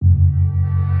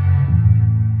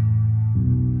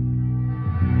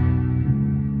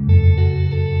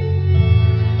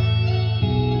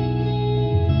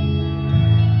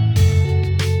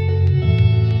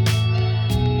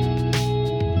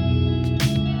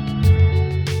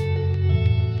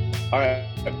All right,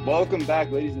 welcome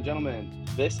back, ladies and gentlemen.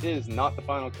 This is Not the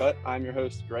Final Cut. I'm your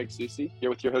host, Greg Susi, here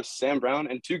with your host, Sam Brown,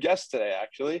 and two guests today,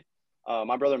 actually.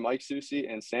 My brother, Mike Susi,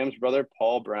 and Sam's brother,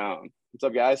 Paul Brown. What's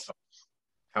up, guys?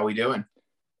 How we doing?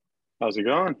 How's it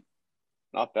going?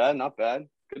 Not bad, not bad.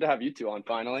 Good to have you two on,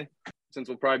 finally, since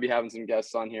we'll probably be having some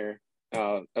guests on here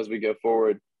as we go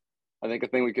forward. I think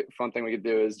fun thing we could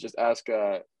do is just ask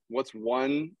what's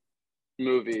one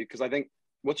movie, because I think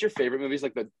what's your favorite movie is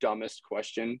like the dumbest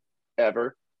question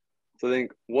ever. So I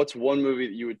think what's one movie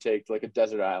that you would take to like a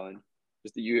desert island,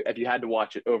 just that if you had to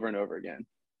watch it over and over again,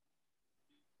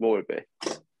 what would it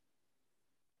be?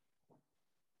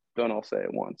 Don't all say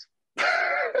it once.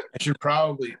 I should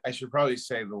probably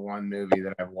say the one movie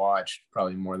that I've watched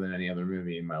probably more than any other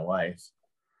movie in my life.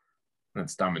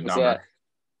 That's Dumb and What's Dumber.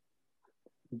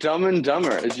 that? Dumb and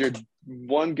Dumber is your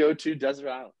one go-to desert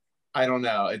island. I don't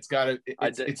know. It's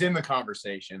in the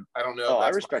conversation. I don't know. Oh, I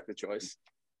respect the choice.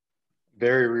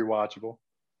 Very rewatchable.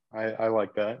 I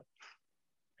like that.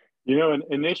 You know,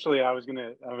 initially I was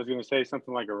gonna say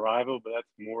something like Arrival, but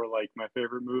that's more like my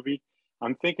favorite movie.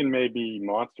 I'm thinking maybe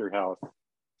Monster House,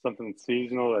 something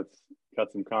seasonal that's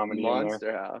got some comedy in there.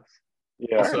 Monster House.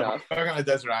 Yeah. Also, if I'm on a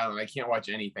desert island, I can't watch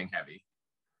anything heavy.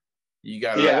 You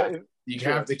gotta, you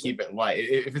have to keep it light.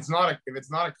 If it's not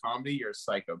a comedy, you're a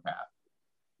psychopath.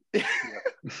 Yeah.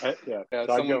 Yeah,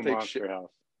 So I'd go Monster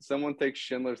House. Someone takes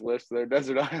Schindler's List to their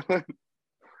desert island.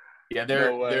 Yeah,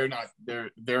 they're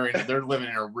living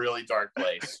in a really dark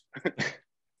place.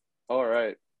 All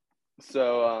right.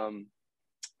 So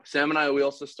Sam and I, we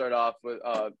also start off with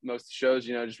most shows,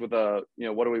 just with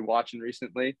what are we watching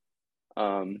recently?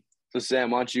 So Sam,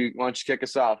 why don't you kick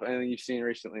us off? Anything you've seen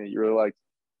recently that you really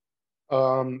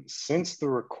liked? Since the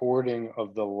recording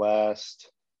of the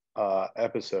last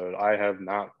episode, I have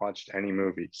not watched any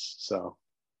movies, so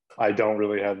I don't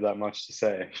really have that much to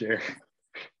say here.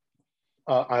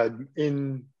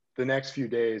 In the next few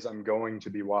days, I'm going to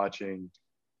be watching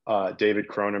David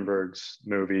Cronenberg's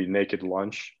movie Naked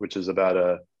Lunch, which is about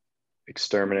a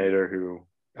exterminator who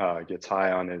gets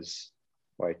high on his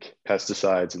like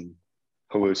pesticides and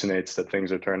hallucinates that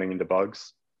things are turning into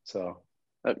bugs. So,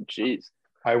 Oh, geez.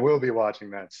 I will be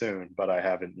watching that soon, but I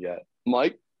haven't yet.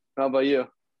 Mike, how about you?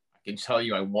 I can tell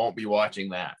you I won't be watching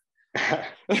that.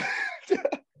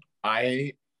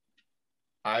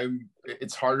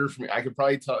 It's harder for me. I could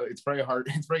probably tell it's very hard.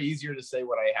 It's very easier to say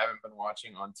what I haven't been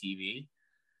watching on TV.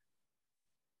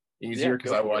 Easier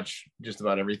because I watch just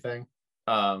about everything.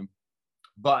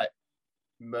 But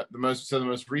the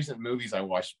most recent movies I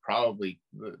watched, probably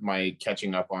my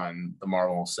catching up on the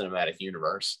Marvel Cinematic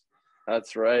Universe.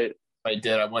 That's right. I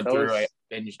did. I went through. I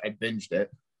binged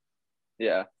it.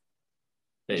 Yeah.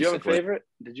 Did you have a favorite?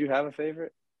 Did you have a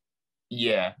favorite?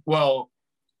 Yeah. Well,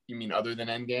 you mean other than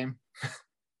Endgame?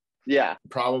 Yeah.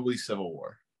 Probably Civil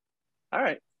War. All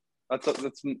right.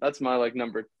 That's my like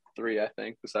number 3, I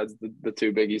think, besides the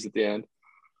two biggies at the end.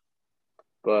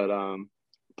 But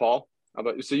Paul, how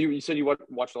about you? So you said you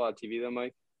watched a lot of TV then,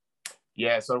 Mike?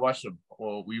 Yeah, so I watched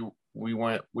we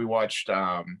watched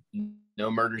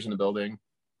No Murders in the Building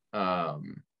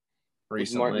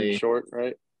recently. Martin Short,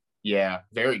 right? Yeah,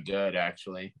 very good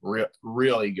actually.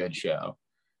 Really good show.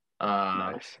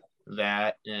 Nice.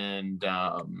 That and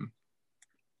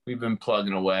we've been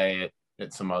plugging away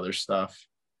at some other stuff.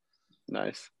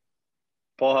 Nice.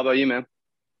 Paul, how about you, man?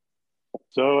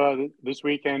 So this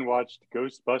weekend watched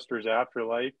Ghostbusters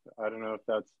Afterlife. I don't know if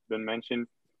that's been mentioned,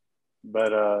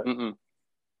 but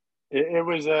it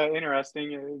was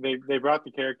interesting. They brought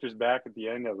the characters back at the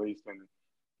end at least, and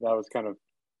that was kind of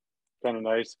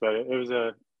nice. But it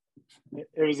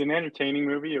was an entertaining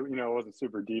movie. It wasn't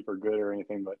super deep or good or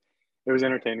anything, but it was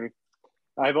entertaining.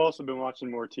 I've also been watching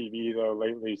more TV though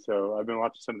lately, so I've been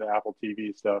watching some of the Apple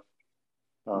TV stuff.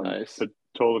 Nice.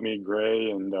 Ptolemy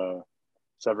Gray and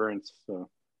Severance. So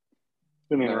it's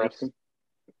been interesting.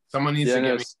 Someone needs to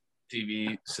give me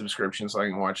a TV subscription so I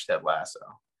can watch Ted Lasso.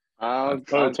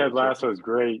 Ted Lasso is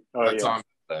great. That's on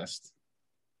the list.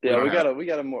 Yeah,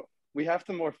 we have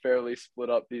to more fairly split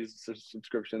up these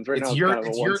subscriptions. Right now, it's kind of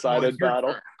a one-sided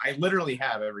battle. I literally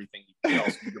have everything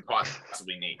else you could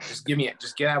possibly need. Just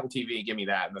get Apple TV and give me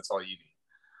that, and that's all you need.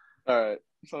 All right,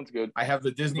 sounds good. I have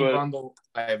the Disney bundle.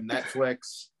 I have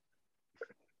Netflix.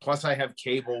 Plus, I have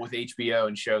cable with HBO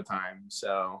and Showtime.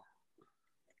 So,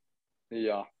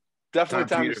 yeah, definitely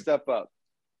time to step up.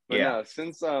 But no,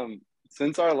 since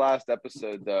our last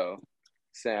episode, though,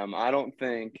 Sam,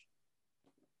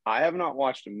 I have not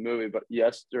watched a movie, but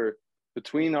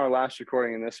between our last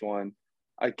recording and this one,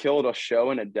 I killed a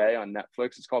show in a day on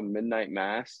Netflix. It's called Midnight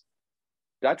Mass.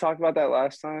 Did I talk about that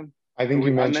last time? I think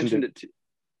you mentioned it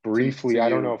briefly. I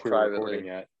don't know if we were recording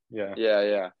yet. Yeah.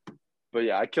 Yeah. But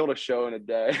yeah, I killed a show in a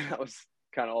day. That was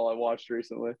kind of all I watched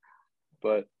recently.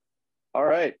 But all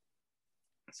right.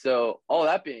 So all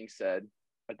that being said,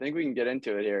 I think we can get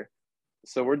into it here.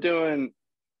 So we're doing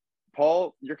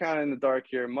Paul, you're kind of in the dark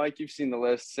here. Mike, you've seen the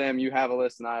list. Sam, you have a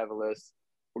list and I have a list.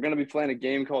 We're going to be playing a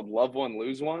game called Love One,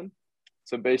 Lose One.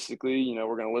 So basically,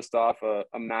 we're going to list off a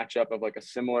matchup of like a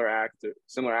similar actor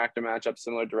matchup,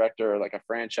 similar director, or like a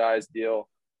franchise deal,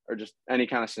 or just any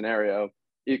kind of scenario.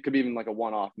 It could be even like a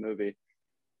one-off movie.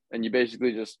 And you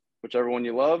basically just, whichever one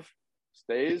you love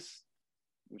stays,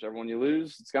 whichever one you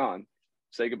lose, it's gone.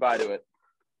 Say goodbye to it.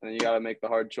 And then you got to make the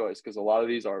hard choice because a lot of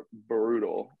these are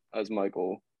brutal, as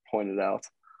Michael pointed out.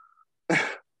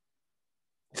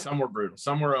 Some were brutal.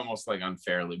 Some were almost like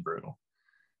unfairly brutal.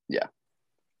 Yeah.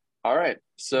 All right.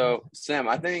 So, Sam,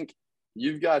 I think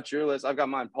you've got your list. I've got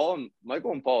mine.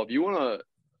 Michael and Paul, if you want to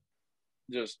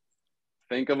just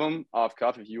think of them off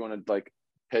cuff, if you want to like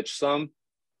pitch some.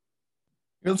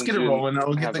 Let's get it rolling.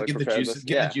 We'll get the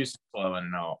juices flowing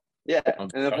and all. Yeah.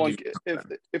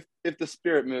 And if the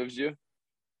spirit moves you,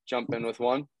 jump in with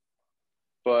one.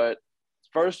 But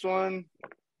first one,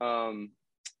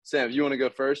 Sam, if you want to go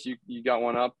first, you got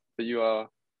one up that you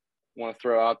want to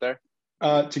throw out there?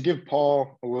 To give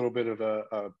Paul a little bit of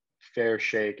a fair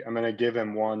shake, I'm going to give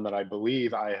him one that I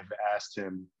believe I have asked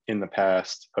him in the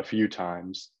past a few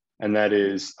times, and that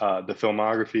is the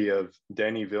filmography of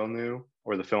Denis Villeneuve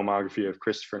or the filmography of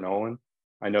Christopher Nolan.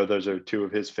 I know those are two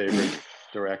of his favorite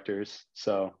directors.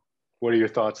 So what are your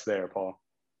thoughts there, Paul?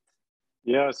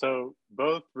 Yeah, so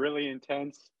both really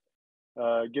intense.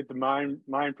 Get the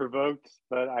mind provoked,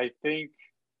 but I think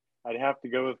I'd have to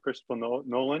go with Christopher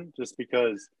Nolan just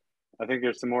because I think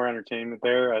there's some more entertainment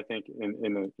there. I think in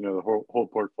the the whole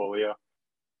portfolio.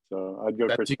 So I'd go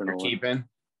That's Christopher Nolan. Keeping.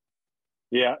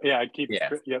 Yeah, I'd keep. Yeah.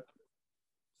 Yep.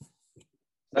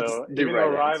 So even though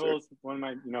Rivals, one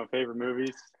of my favorite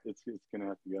movies, it's gonna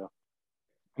have to go.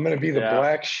 I'm gonna be the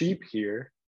black sheep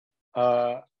here.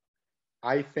 I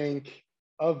think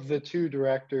of the two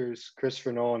directors,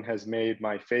 Christopher Nolan has made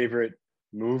my favorite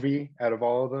movie out of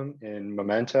all of them in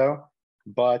Memento,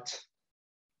 but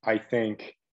I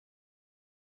think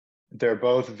they're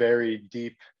both very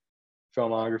deep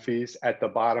filmographies. At the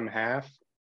bottom half,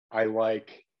 I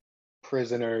like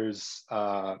Prisoners,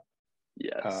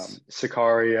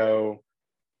 Sicario,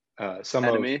 some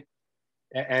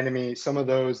Enemy, some of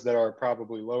those that are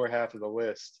probably lower half of the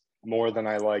list more than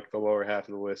I like the lower half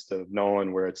of the list of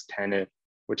Nolan, where it's Tenet,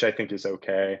 which I think is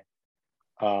okay.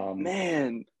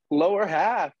 Man, lower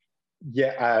half.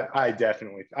 Yeah, I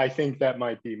think that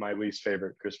might be my least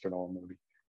favorite Christopher Nolan movie.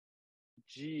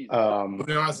 Jeez. To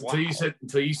be honest,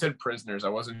 until you said Prisoners, I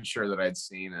wasn't sure that I'd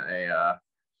seen a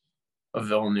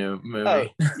Villeneuve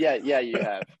movie. Oh, yeah, you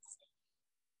have.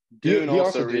 Dune he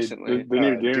also recently. The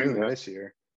new Dune this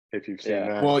year, if you've seen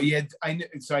that. Well, yeah,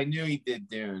 I knew he did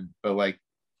Dune, but like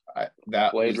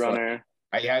that Blade Runner.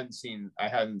 Like, I hadn't seen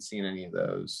any of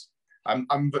those.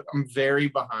 I'm very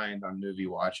behind on movie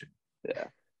watching. Yeah,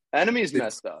 Enemy's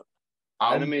messed up.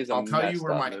 I'll tell you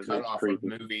where my cutoff of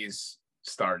movies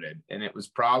started, and it was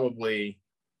probably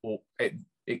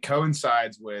it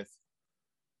coincides with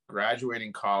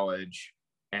graduating college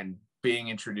and being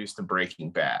introduced to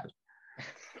Breaking Bad.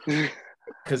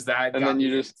 Because that and then you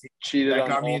just cheated on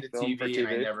got me into TV and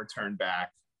I never turned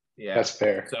back. Yeah, that's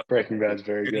fair. So, Breaking Bad's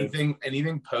very good.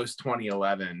 Anything post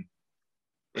 2011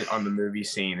 on the movie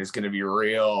scene is going to be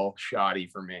real shoddy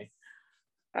for me.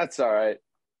 That's all right.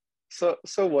 So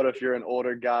what if you're an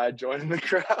older guy joining the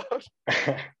crowd?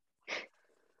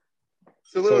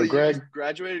 So literally, Greg,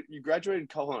 you graduated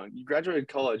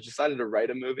college, decided to write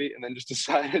a movie, and then just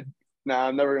decided, nah,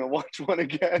 I'm never gonna watch one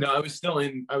again. No, I was still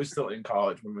in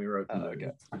college when we wrote the movie.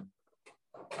 Okay.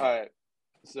 All right.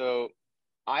 So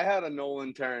I had a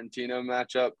Nolan Tarantino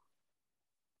matchup.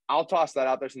 I'll toss that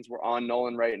out there since we're on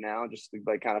Nolan right now, just to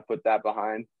like kind of put that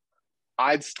behind.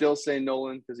 I'd still say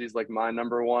Nolan because he's like my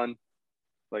number one,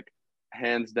 like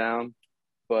hands down.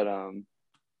 But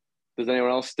does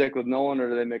anyone else stick with Nolan, or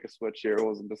do they make a switch here?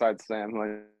 Besides Sam,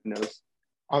 who knows?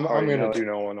 I'm going to do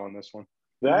Nolan on this one.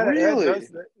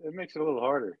 It makes it a little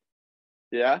harder.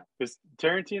 Yeah, because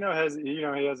Tarantino has he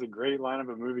has a great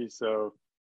lineup of movies. So,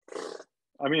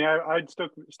 I mean, I'd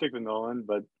stick with Nolan,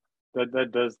 but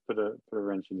that does put a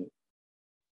wrench in it.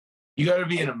 You got to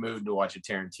be in a mood to watch a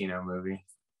Tarantino movie.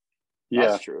 Yeah,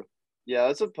 that's true. Yeah,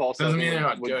 that's what Paul said. Doesn't mean they're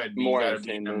not good. You got to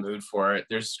be in the mood for it.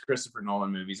 There's Christopher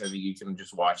Nolan movies I think you can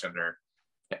just watch under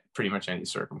pretty much any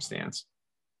circumstance.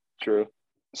 True.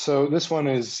 So this one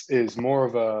is more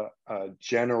of a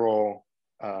general,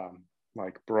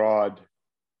 like broad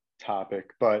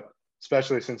topic, but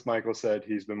especially since Michael said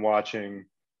he's been watching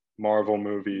Marvel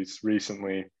movies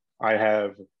recently, I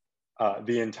have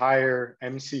the entire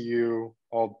MCU,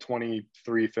 all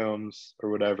 23 films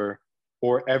or whatever,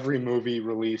 or every movie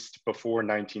released before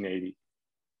 1980.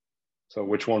 So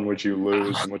which one would you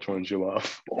lose and which one would you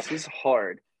love? This is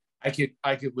hard. I could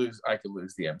lose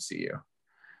the MCU.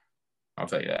 I'll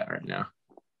tell you that right now.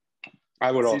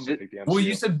 I would also take the MCU. Well,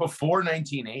 you said before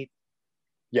 1980.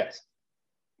 Yes.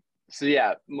 So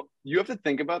yeah, you have to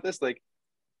think about this. Like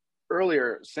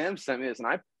earlier, Sam sent me this, and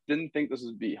I didn't think this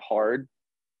would be hard.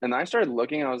 And I started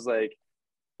looking, and I was like,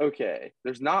 okay,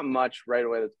 there's not much right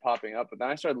away that's popping up. But then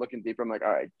I started looking deeper. I'm like, all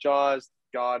right, Jaws,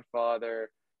 Godfather.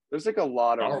 There's like a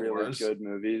lot of really good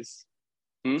movies.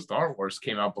 Star Wars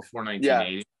came out before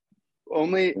 1980. Yeah.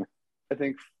 Only, I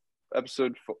think,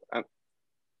 episode 4,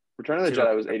 Return of the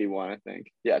Jedi was 81, I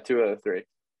think. Yeah, 2 out of 3.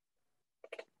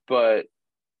 But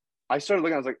I started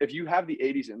looking, I was like, if you have the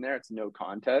 80s in there, it's no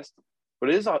contest. But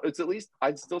it's at least,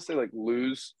 I'd still say like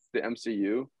lose the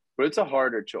MCU, but it's a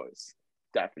harder choice.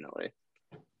 Definitely.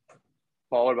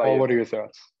 Paul, what about you? What are your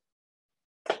thoughts?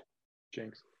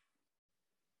 Jinx.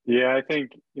 Yeah, I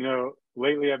think,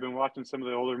 lately I've been watching some of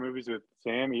the older movies with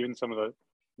Sam, even some of the,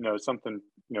 something,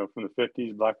 from the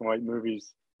 50s, black and white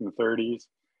movies from the 30s.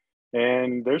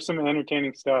 And there's some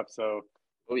entertaining stuff. So,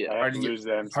 yeah, hard to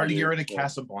get rid of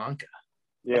Casablanca.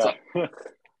 Yeah.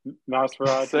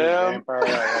 Nosferatu,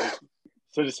 Vampire,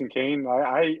 Citizen Kane.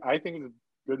 I think it's a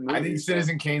good movie. I think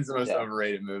Citizen Kane's the most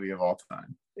overrated movie of all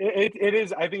time. It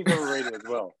is. I think it's overrated as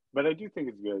well, but I do think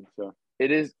it's good. So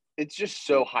it is. It's just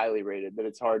so highly rated that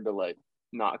it's hard to like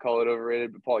not call it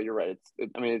overrated. But Paul, you're right.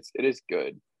 It is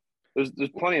good. There's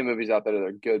plenty of movies out there that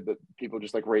are good, but people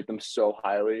just like rate them so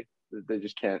highly that they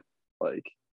just can't like.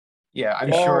 Yeah,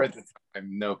 I'm sure at the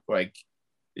time.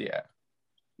 Yeah.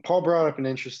 Paul brought up an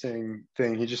interesting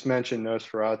thing. He just mentioned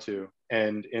Nosferatu,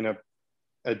 and in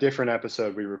a different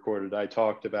episode we recorded, I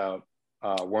talked about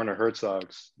Werner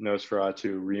Herzog's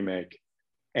Nosferatu remake,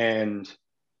 and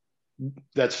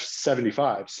that's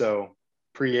 75. So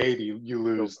pre-80, you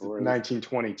lose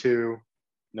 1922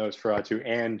 Nosferatu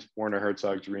and Werner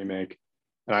Herzog's remake,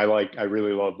 and I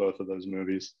really love both of those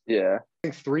movies. Yeah, I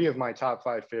think 3 of my top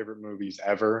 5 favorite movies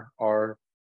ever are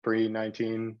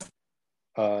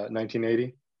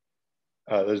pre-1980.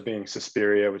 Those being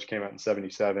Suspiria, which came out in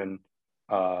 77,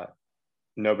 Nobuhiko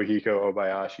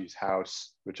Obayashi's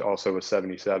House, which also was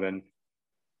 77,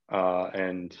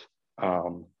 and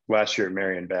last year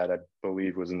Marion Bad, I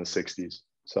believe, was in the 60s.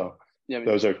 So yeah,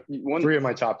 those are 3 of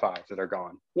my top 5 that are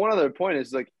gone. One other point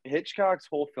is like Hitchcock's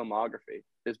whole filmography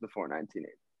is before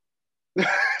 1980.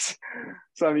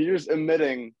 So I mean, you're just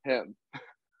omitting him.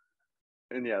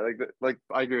 And yeah, like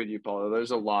I agree with you, Paul.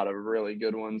 There's a lot of really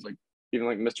good ones, like even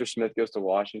like Mr. Smith Goes to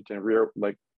Washington,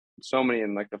 like so many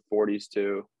in like the 40s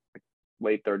too, like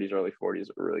late 30s, early 40s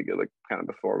are really good, like kind of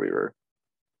before we were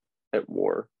at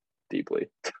war deeply.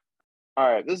 All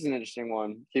right, this is an interesting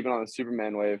one. Keeping on the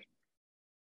Superman wave,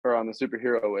 or on the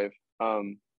superhero wave.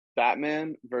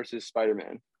 Batman versus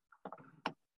Spider-Man.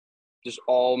 Just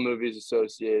all movies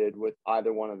associated with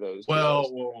either one of those. Well,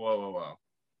 whoa.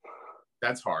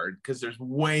 That's hard because there's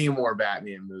way more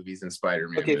Batman movies than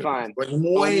Spider-Man. Okay, movies. fine. Like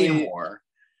way more.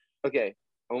 Okay,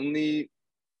 only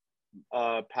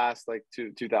past like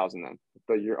 2000 then.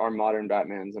 But our modern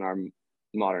Batmans and our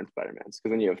modern Spider-Mans,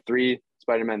 because then you have 3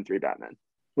 Spider-Man, 3 Batman.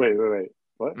 Wait.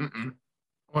 What?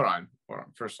 Hold on.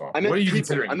 First of all, what are you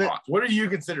considering? What are you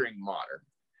considering modern?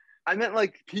 I meant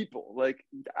like people. Like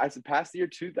as past the year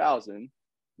 2000,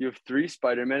 you have 3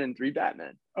 Spider-Men and 3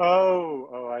 Batman.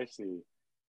 Oh, I see.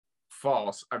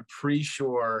 False. I'm pretty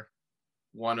sure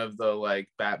one of the like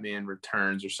Batman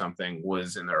Returns or something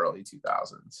was in the early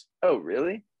 2000s. Oh,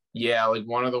 really? Yeah, like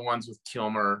one of the ones with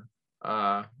Kilmer.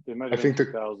 I think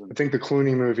the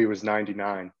Clooney movie was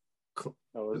 99.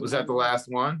 Was that the last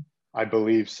one? I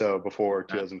believe so. Before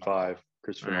 2005,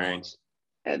 Christopher Nolan's.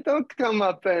 And don't come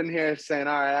up in here saying,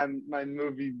 "All right, my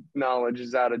movie knowledge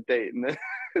is out of date," and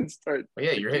then start. Well,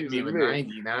 yeah, you're hitting me with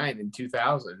 99 and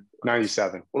 2000.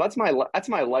 97. Well, that's my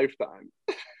lifetime.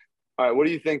 All right, what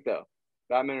do you think though?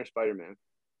 Batman or Spider-Man?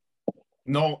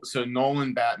 No, so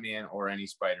Nolan Batman or any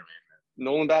Spider-Man.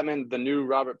 Nolan Batman, the new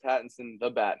Robert Pattinson,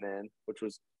 the Batman, which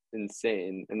was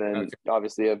insane, and then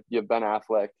obviously you have Ben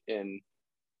Affleck in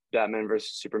Batman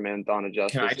versus Superman: Dawn of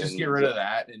Justice. Can I just get rid of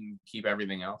that and keep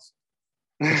everything else?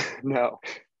 No,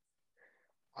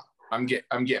 I'm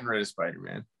getting rid of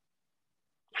Spider-Man.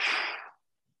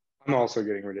 I'm also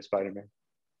getting rid of Spider-Man.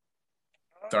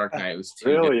 Dark Knight was too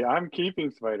really good. I'm keeping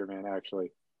Spider-Man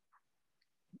actually.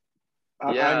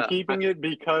 I'm keeping it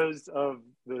because of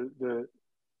the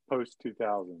post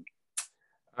 2000.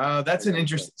 That's an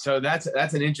interesting. So there's an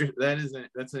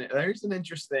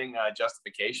interesting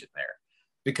justification there,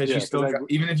 because you still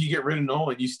even if you get rid of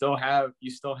Nolan, you still have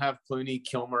Clooney,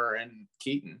 Kilmer, and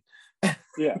Keaton.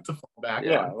 Yeah, to fall back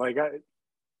on. Like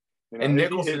and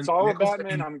Nicholson. It's all Nicholson,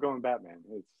 Batman. I'm going Batman.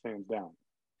 It's hands down.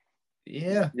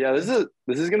 Yeah. This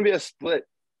is gonna be a split,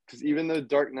 because even though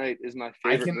Dark Knight is my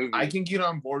favorite movie, I can get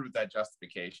on board with that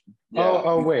justification. Yeah.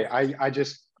 Oh wait, I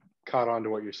just caught on to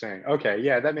what you're saying. Okay,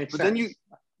 yeah, that makes sense. Then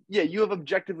you have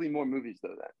objectively more movies though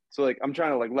then. So like I'm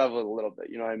trying to like level it a little bit,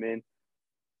 you know what I mean?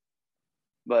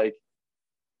 Like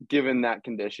given that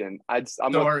condition, I'm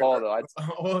with Paul though.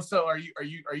 So are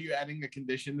you adding a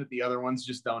condition that the other ones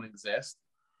just don't exist?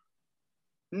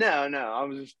 No, I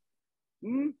was just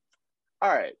all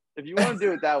right. If you want to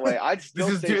do it that way, I'd still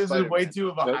this is way too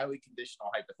of a highly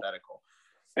conditional hypothetical.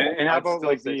 And how about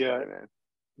like the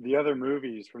other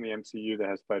movies from the MCU that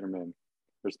has Spider-Man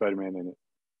in it?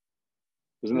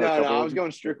 No, I was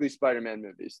going strictly Spider-Man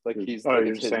movies. Like he's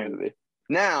his movie.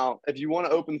 Now, if you want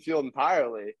to open the field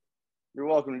entirely, you're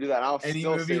welcome to do that. Any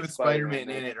movie with Spider-Man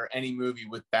in it, or any movie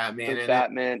with Batman in it,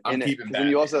 I'm keeping Batman. Then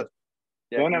you also,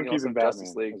 I'm keeping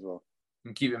Batman League as well.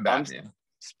 I'm keeping Batman.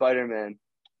 Spider-Man.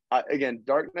 Again,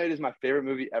 Dark Knight is my favorite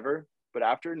movie ever, but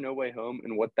after No Way Home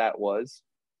and what that was,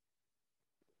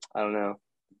 I don't know.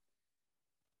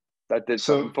 That did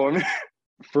something for me.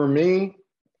 For me,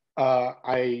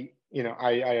 I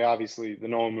obviously the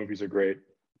Nolan movies are great.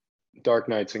 Dark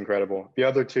Knight's incredible. The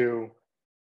other two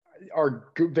are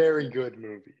very good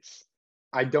movies.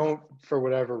 I don't, for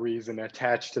whatever reason,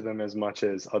 attach to them as much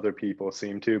as other people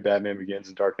seem to. Batman Begins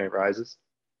and Dark Knight Rises.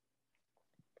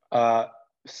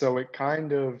 So it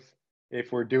kind of,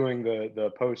 if we're doing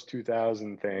the post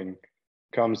 2000 thing,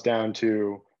 comes down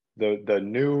to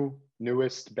the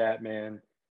newest Batman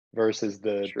versus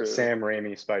the Sam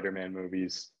Raimi Spider-Man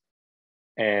movies.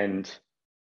 And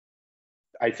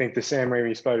I think the Sam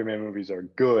Raimi Spider-Man movies are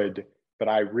good, but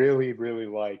I really, really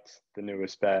liked the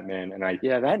newest Batman. And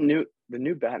the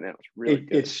new Batman was really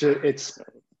good. It's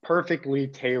perfectly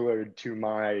tailored to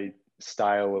my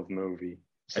style of movie.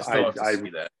 So I still have to see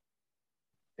that.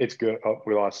 It's good. Oh,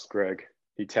 we lost Greg.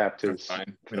 He tapped his.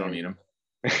 Fine. We don't need him.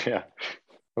 Yeah,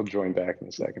 he'll join back in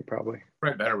a second, probably.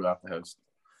 Right, better without the host.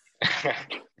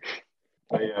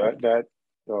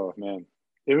 Oh man,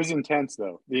 it was intense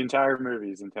though. The entire movie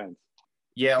is intense.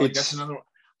 Yeah, like that's another one.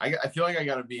 I feel like I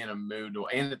got to be in a mood,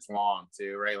 and it's long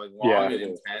too, right? Like long and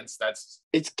intense.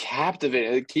 It's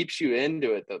captivating. It keeps you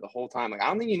into it the whole time. Like I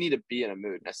don't think you need to be in a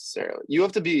mood necessarily. You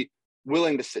have to be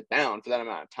willing to sit down for that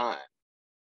amount of time,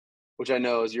 which I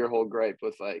know is your whole gripe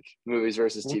with like movies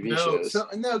versus TV shows.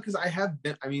 No, because I have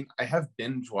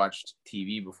binge watched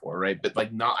TV before, right? But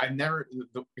like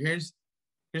here's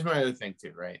my other thing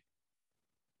too, right?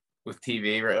 With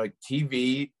TV, right? Like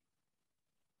TV,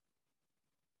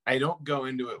 I don't go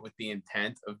into it with the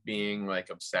intent of being like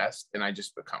obsessed, and I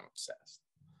just become obsessed.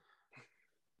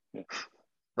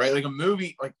 Right? Like a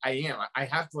movie, like I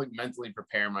have to like mentally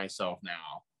prepare myself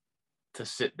now to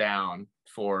sit down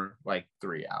for like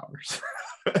 3 hours.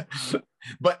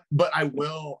 but I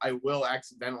will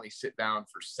accidentally sit down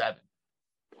for 7.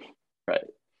 Right.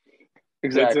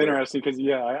 Exactly. It's interesting because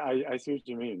I see what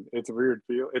you mean. It's a weird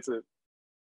feel. It's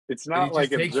not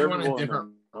like it takes you on a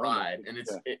different ride, and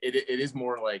it is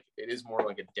more like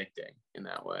addicting in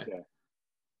that way. Yeah.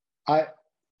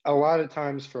 A lot of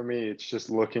times for me, it's just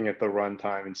looking at the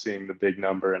runtime and seeing the big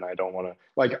number, and I don't want to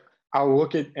like. I'll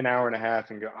look at an hour and a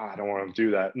half and go, I don't want to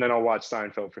do that, and then I'll watch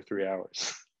Seinfeld for 3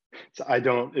 hours. So I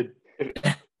don't.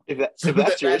 If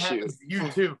that's your issue, you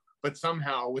too. But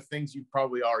somehow with things you've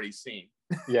probably already seen.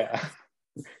 Yeah.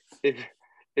 If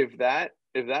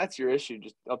that's your issue,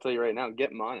 just I'll tell you right now,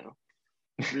 get mono.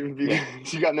 You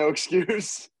got no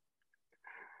excuse.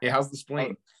 Yeah, how's the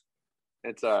spleen?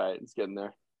 It's all right. It's getting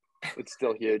there. It's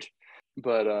still huge,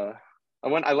 but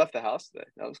I left the house today.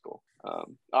 That was cool.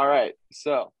 All right,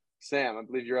 so Sam, I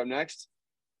believe you're up next.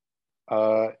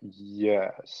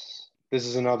 Yes. This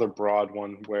is another broad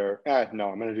one where no,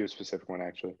 I'm going to do a specific one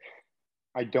actually.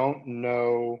 I don't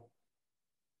know.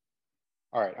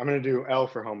 All right, I'm going to do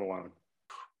Elf or Home Alone.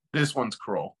 This one's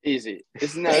cruel. Easy.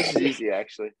 This is easy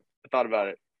actually. I thought about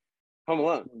it. Home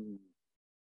Alone.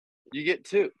 You get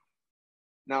 2.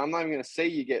 Now I'm not even going to say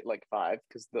you get like 5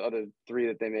 because the other 3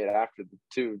 that they made after the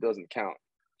 2 doesn't count.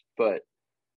 But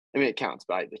I mean it counts,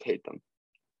 but I just hate them.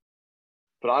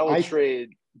 But I will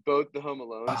trade both the Home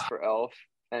Alones for Elf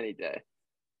any day.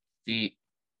 See,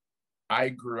 I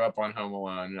grew up on Home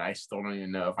Alone, and I still don't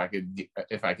even know if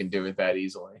I can do it that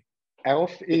easily.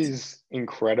 Elf is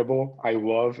incredible. I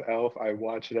love Elf. I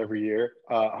watch it every year.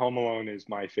 Home Alone is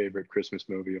my favorite Christmas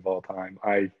movie of all time.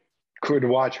 could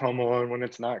watch Home Alone when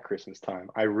it's not Christmas time.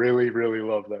 I really, really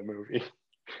love that movie.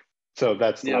 So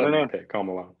that's my pick, Home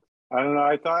Alone. I don't know.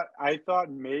 I thought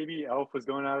maybe Elf was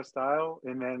going out of style,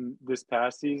 and then this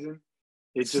past season,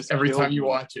 it just every time you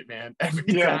watch it, man. Every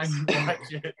time you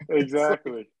watch it,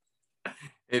 exactly.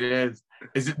 It is.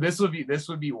 This would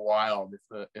be wild if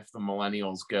the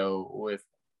millennials go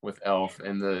with Elf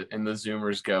and the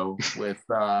Zoomers go with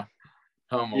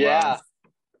Home Alone. Yeah.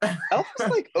 Elf was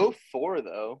like 04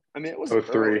 though. I mean, it was 03.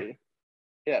 early.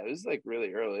 Yeah, it was like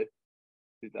really early,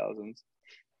 2000s.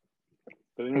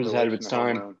 But it was ahead of its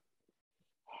time.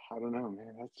 I don't know,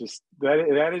 man. That's just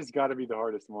that has got to be the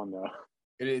hardest one though.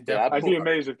 I'd be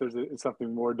amazed if there's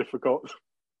something more difficult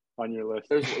on your list.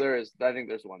 There is. I think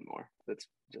there's one more that's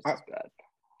just as bad.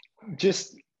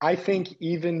 I think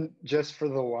even just for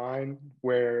the line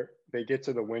where they get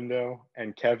to the window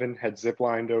and Kevin had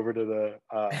ziplined over to the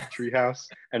treehouse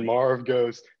and Marv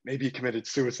goes, maybe he committed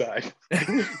suicide.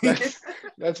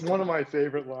 That's one of my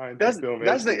favorite lines. That's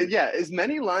as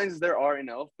many lines as there are in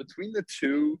Elf between the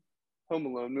two Home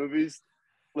Alone movies.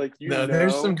 Like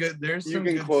there's some good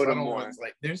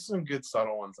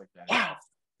subtle ones like that. Wow,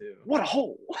 too. What a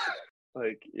hole!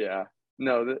 Like, yeah,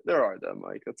 no, there are them.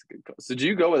 Like, that's a good call. So, do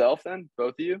you go with Elf then?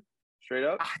 Both of you, straight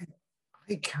up?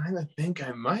 I kind of think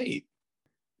I might.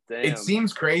 Damn. It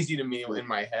seems crazy to me in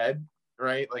my head,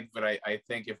 right? Like, but I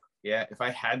think if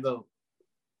I had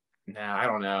I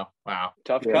don't know. Wow,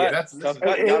 tough cut. Yeah, that's tough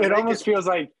cut. It almost feels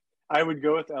like I would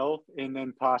go with Elf and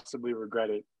then possibly regret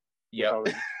it. Yeah,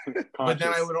 but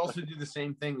then I would also do the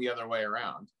same thing the other way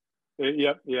around.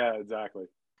 Yep. Yeah. Exactly.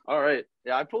 All right.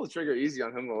 Yeah, I pulled the trigger easy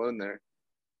on Home Alone there.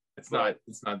 It's not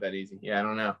that easy. Yeah, I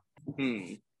don't know.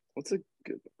 What's a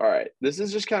good? All right. This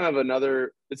is just kind of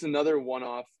another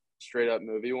one-off straight up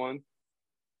movie one.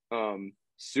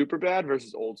 Superbad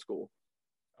versus Old School.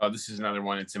 Oh, this is another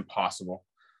one. It's impossible.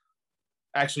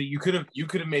 Actually, you could have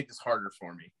made this harder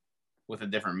for me with a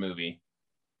different movie.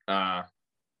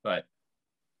 But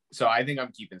so I think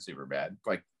I'm keeping Superbad.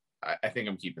 Like I think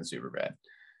I'm keeping Superbad.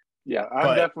 Yeah,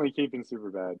 I'm definitely keeping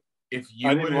Superbad. If you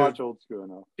I didn't watch Old School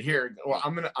enough. Here, well,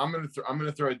 I'm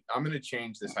gonna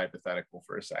change this hypothetical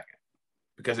for a second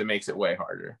because it makes it way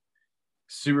harder.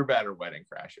 Superbad or Wedding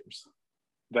Crashers?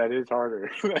 That is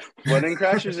harder. Wedding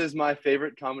Crashers is my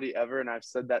favorite comedy ever, and I've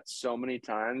said that so many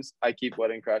times. I keep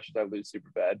Wedding Crashers, I lose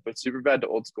Superbad. But Superbad to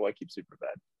Old School, I keep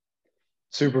Superbad.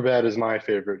 Superbad is my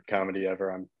favorite comedy ever.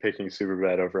 I'm picking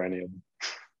Superbad over any of them.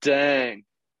 Dang.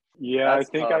 Yeah, that's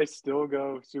I think tough. I still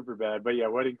go Superbad, but yeah,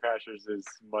 Wedding Crashers is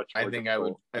much more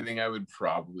difficult. I think I would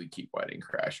probably keep Wedding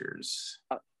Crashers.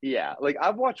 Yeah, like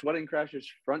I've watched Wedding Crashers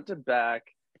front to back.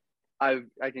 It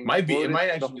might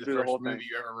actually be the first movie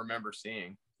you ever remember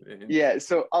seeing. Yeah,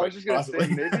 so I was just gonna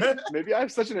say maybe I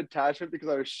have such an attachment because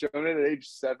I was shown it at age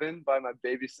 7 by my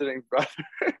babysitting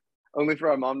brother, only for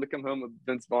our mom to come home with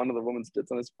Vince Vaughn with a woman's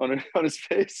tits on his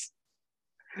face.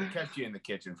 He kept you in the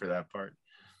kitchen for that part.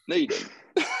 No, you didn't.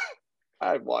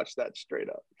 I watched that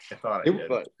straight up. I thought I did.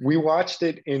 But we watched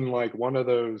it in like one of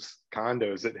those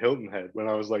condos at Hilton Head when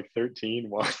I was like 13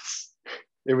 once.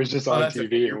 It was just on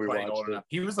TV and we watched it.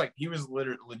 He was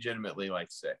legitimately like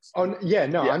 6. Oh yeah,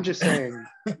 no, yeah. I'm just saying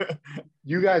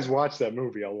you guys watched that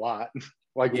movie a lot.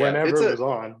 Like whenever it was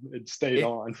on, it stayed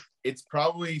on. It's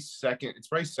probably second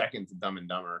to Dumb and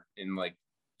Dumber in like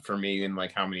for me in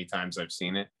like how many times I've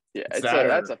seen it. Yeah,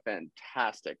 that's a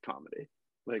fantastic comedy.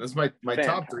 Like that's my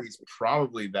top 3 is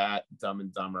probably that, Dumb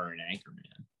and Dumber, and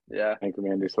Anchorman. Yeah,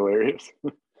 Anchorman is hilarious.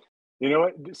 You know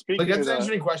what? Speaking that's an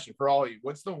interesting question for all of you.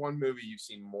 What's the one movie you've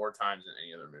seen more times than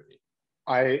any other movie?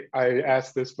 I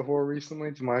asked this before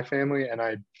recently to my family, and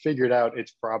I figured out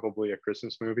it's probably a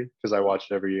Christmas movie because I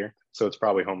watch it every year. So it's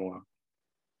probably Home Alone.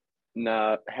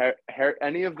 Nah,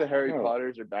 any of the Harry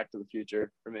Potters or Back to the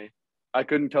Future for me. I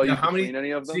couldn't tell you between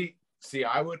any of them. See,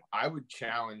 I would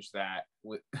challenge that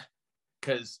with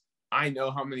because I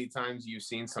know how many times you've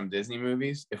seen some Disney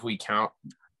movies. If we count.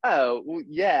 Oh well,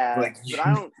 yeah, but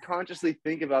I don't consciously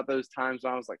think about those times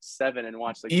when I was like 7 and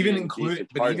watched like even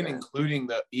including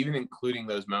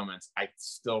those moments. I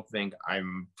still think I've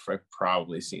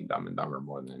probably seen Dumb and Dumber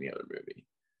more than any other movie,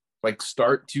 like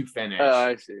start to finish. Oh,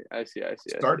 I see.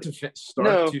 Start to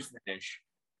finish.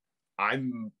 I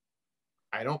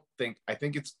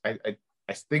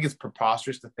think it's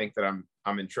preposterous to think that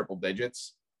I'm in triple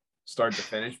digits, start to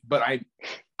finish, but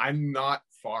I'm not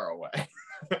far away.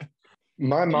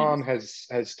 My mom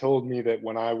has told me that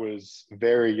when I was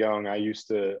very young, I used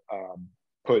to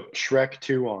put Shrek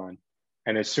 2 on,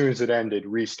 and as soon as it ended,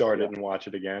 restart it and watch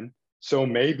it again. So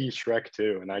maybe Shrek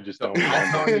 2, and I just don't.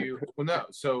 I'll tell you. Well, no.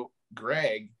 So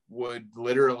Greg would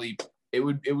literally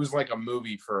it was like a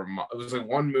movie for a month. It was like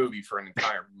one movie for an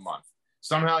entire month.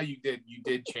 Somehow you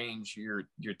did change your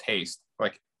taste,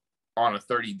 like on a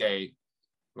 30-day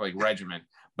like regimen.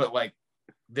 But like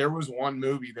there was one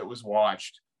movie that was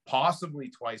watched possibly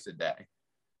twice a day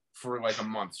for like a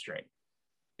month straight,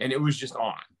 and it was just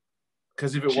on.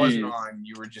 Because if it wasn't on,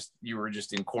 you were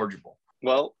just incorrigible.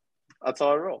 Well, that's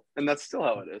how I roll, and that's still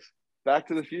how it is. Back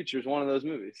to the Future is one of those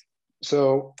movies.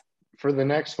 So for the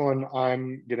next one,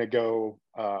 I'm gonna go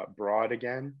broad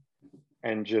again,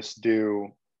 and just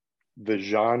do the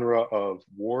genre of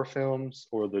war films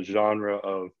or the genre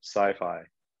of sci-fi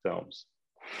films.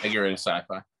 I get rid of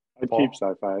sci-fi. I'd keep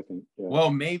sci-fi, I think. Yeah.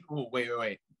 Well, maybe. Well,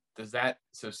 wait. Does that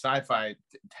sci-fi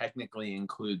technically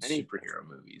includes superhero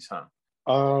movies, huh?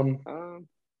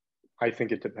 I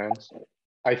think it depends.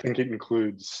 I think it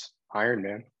includes Iron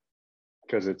Man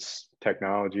because it's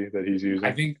technology that he's using.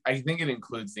 I think it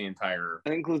includes the entire.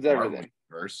 It includes everything.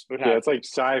 Universe. Yeah, it's like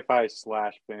sci-fi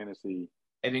 / fantasy.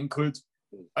 It includes.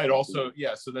 It also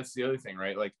so that's the other thing,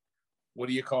 right? Like, what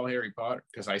do you call Harry Potter?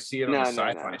 Because I see it on the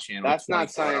Sci-Fi Channel. That's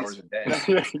not science. Hours a day.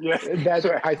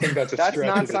 I think that's a that's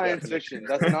stretch. Not science fiction.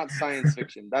 That's not science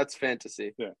fiction. That's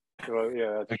fantasy. Yeah. Well,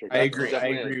 yeah, that's true. I agree. I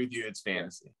agree with you. It's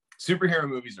fantasy. Superhero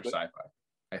movies are sci-fi,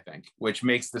 I think, which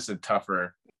makes this a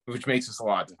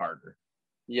lot harder.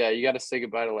 Yeah, you got to say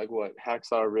goodbye to like what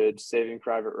Hacksaw Ridge, Saving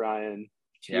Private Ryan,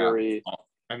 Fury.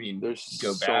 I mean, there's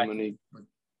so back. Many.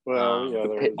 Well,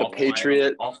 the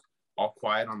Patriot. All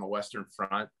Quiet on the Western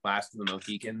Front, Last of the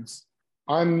Mohicans.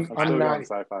 I'm not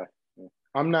sci-fi. Yeah.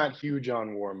 I'm not huge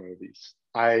on war movies.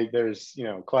 There's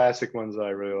classic ones that I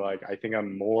really like. I think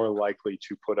I'm more likely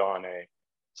to put on a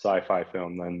sci-fi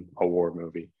film than a war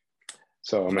movie.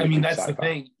 So that's sci-fi. the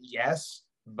thing. Yes,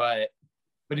 but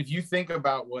if you think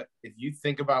about what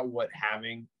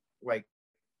having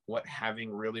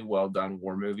really well done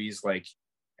war movies, like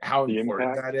how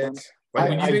important that is.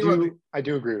 Like I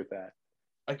do agree with that.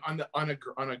 Like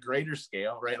on a greater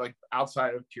scale, right? Like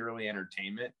outside of purely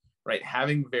entertainment, right?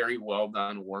 Having very well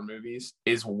done war movies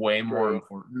is way more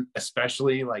important,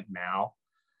 especially like now.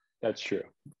 That's true.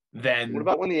 Then what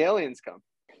about when the aliens come?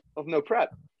 Of no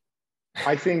prep.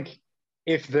 I think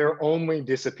if they're only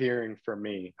disappearing for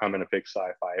me, I'm gonna pick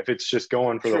sci-fi. If it's just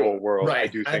going for the whole world, I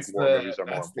do think war movies are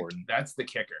more important. That's the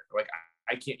kicker. Like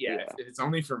I can't. Yeah, if it's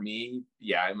only for me,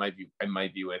 I might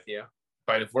be with you.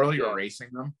 But if we're like erasing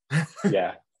them,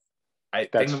 yeah,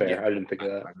 that's fair. I didn't think of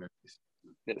that.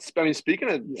 I mean, speaking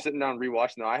of sitting down and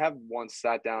rewatching, though, I have once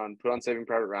sat down, put on Saving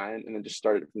Private Ryan, and then just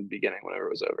started from the beginning whenever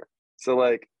it was over. So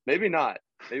like, maybe not.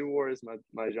 Maybe war is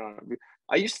my genre.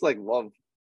 I used to love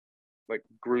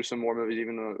gruesome war movies,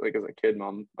 even though as a kid,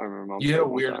 I remember mom. You had a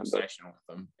weird obsession with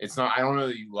them. It's not. I don't know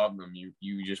that you love them.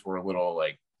 You just were a little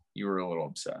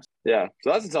obsessed. Yeah.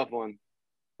 So that's a tough one.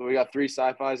 So we got 3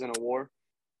 sci-fis and a war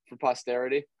for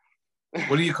posterity.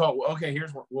 What do you call? Okay,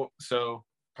 here's what. Well, so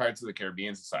Pirates of the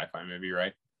Caribbean is a sci-fi movie,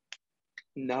 right?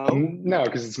 No,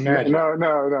 because it's magic. No,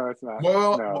 it's not.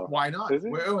 Well, no. Why not? Is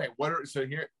it? Wait. So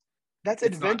here. That's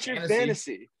adventure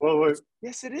fantasy. Well,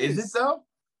 yes, it is. Is it though?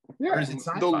 Yeah. Or is it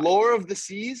sci-fi? The Lore of the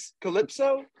Seas,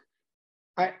 Calypso.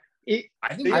 I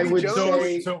think I would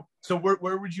say so.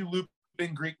 Where would you loop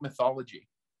in Greek mythology?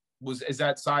 Is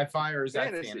that sci-fi or is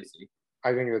that fantasy?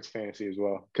 I think that's fantasy as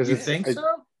well. Because you think so?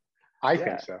 I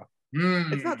think so.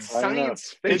 It's not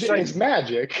science fiction. It's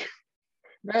magic.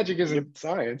 Magic isn't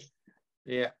science.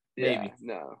 Yeah, maybe. Yeah,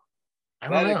 no.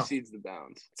 That exceeds the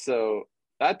bounds. So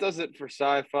that does it for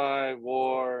sci-fi,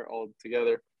 war, all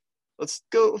together. Let's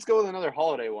go with another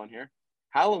holiday one here.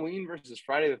 Halloween versus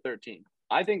Friday the 13th.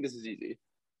 I think this is easy.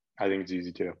 I think it's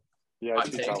easy too. Yeah, I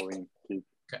think Halloween.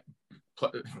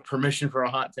 Okay. Permission for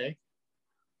a hot take?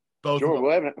 Both. Sure,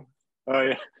 wait a minute. Oh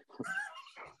yeah.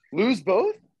 Lose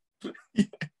both? Yeah.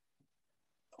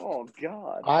 Oh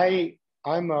God.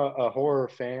 I'm a horror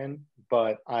fan,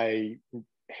 but I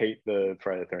hate the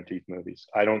Friday the 13th movies.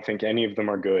 I don't think any of them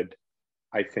are good.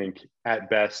 I think at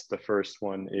best the first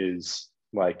one is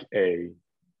like a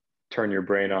turn your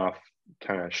brain off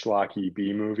kind of schlocky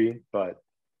B movie, but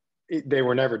they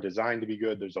were never designed to be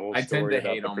good. There's a whole story about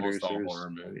the producers. I tend to hate almost all horror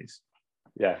movies.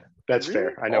 Yeah, that's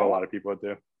fair. I know a lot of people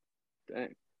do.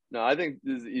 Dang. No, I think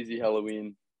this is easy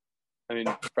Halloween. I mean,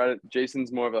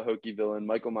 Jason's more of a hokey villain.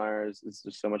 Michael Myers is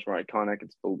just so much more iconic.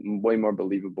 It's way more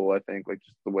believable, I think,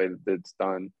 just the way that it's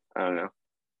done. I don't know.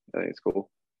 I think it's cool.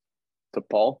 So,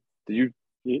 Paul, did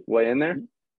you weigh in there?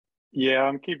 Yeah,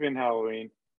 I'm keeping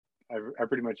Halloween. I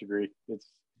pretty much agree. It's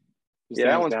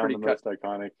that one's pretty most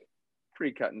iconic.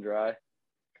 Pretty cut and dry.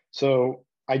 So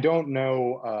I don't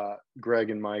know, Greg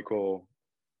and Michael,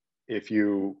 if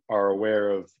you are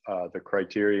aware of the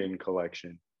Criterion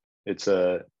Collection. It's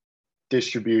a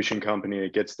distribution company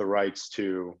that gets the rights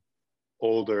to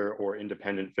older or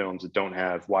independent films that don't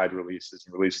have wide releases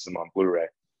and releases them on Blu-ray.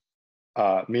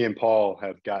 Me and Paul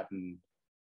have gotten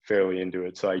fairly into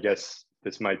it, so I guess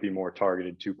this might be more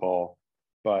targeted to Paul,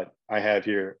 but I have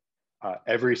here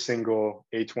every single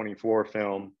A24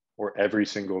 film or every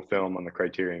single film on the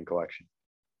Criterion Collection.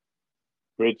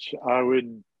 Which I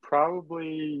would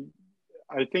probably,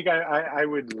 I think I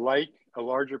would like a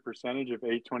larger percentage of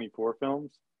A24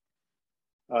 films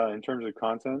in terms of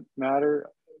content matter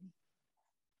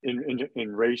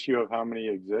in ratio of how many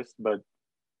exist, but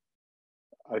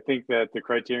I think that the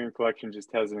Criterion Collection just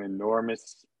has an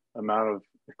enormous amount of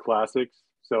classics,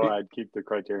 so I'd keep the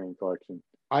Criterion Collection.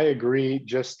 I agree,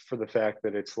 just for the fact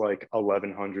that it's like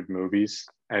 1,100 movies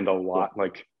and a lot,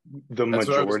 like the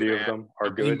majority of them are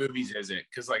good. How many movies is it?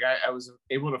 Because like I was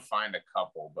able to find a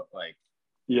couple, but like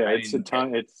it's a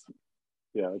ton. It's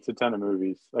a ton of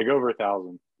movies, like over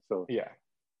 1,000. So yeah,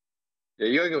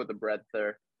 you gotta go with the breadth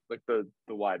there, like the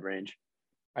wide range.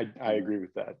 I agree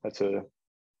with that. That's a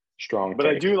strong. But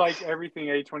take. I do like everything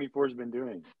A24 has been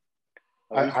doing.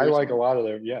 I like a lot of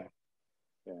them. Yeah.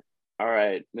 All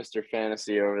right, Mr.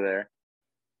 Fantasy over there.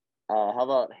 How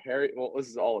about Harry? Well, this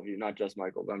is all of you, not just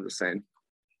Michael, but I'm just saying.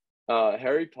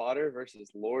 Harry Potter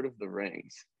versus Lord of the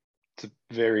Rings. It's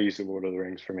a very easy Lord of the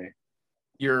Rings for me.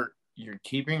 You're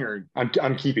keeping or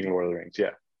I'm keeping Lord of the Rings.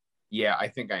 Yeah. Yeah, I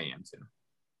think I am too.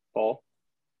 Paul?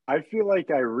 I feel like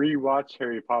I rewatch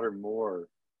Harry Potter more,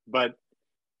 but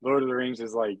Lord of the Rings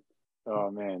is like,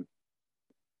 oh man,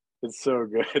 it's so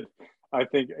good. I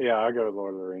think, I'll go with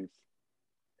Lord of the Rings.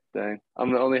 Dang,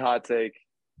 I'm the only hot take.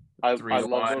 I love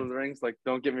Lord of the Rings. Like,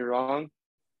 don't get me wrong,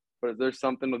 but there's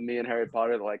something with me and Harry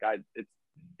Potter. Like, it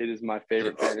is my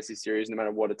favorite fantasy series, no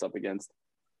matter what it's up against.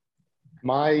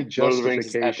 My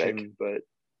justification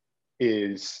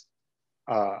is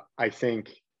I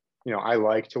think, I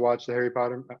like to watch the Harry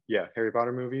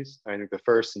Potter movies. I think the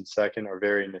first and second are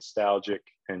very nostalgic,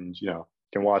 and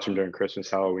can watch them during Christmas,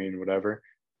 Halloween, whatever.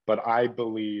 But I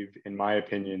believe, in my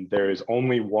opinion, there is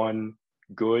only one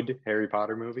good Harry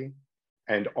Potter movie,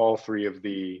 and all three of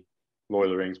the Lord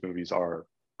of the Rings movies are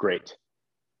great.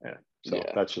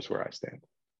 That's just where I stand.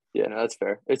 Yeah, no, that's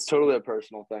fair. It's totally a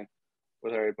personal thing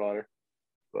with Harry Potter,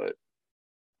 but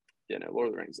Lord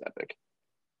of the Rings is epic.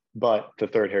 But the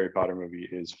third Harry Potter movie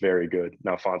is very good.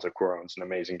 Now, Alfonso Cuarón's an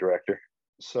amazing director.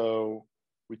 So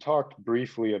we talked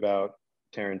briefly about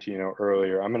Tarantino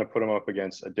earlier. I'm going to put him up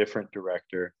against a different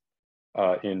director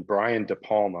in Brian De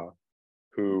Palma,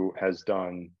 who has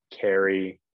done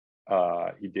Carrie.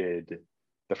 He did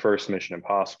the first Mission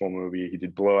Impossible movie. He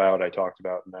did Blowout, I talked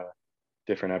about in a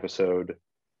different episode.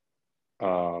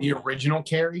 The original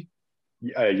Carrie?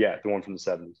 Yeah, the one from the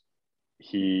 70s.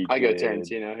 I go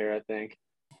Tarantino here, I think.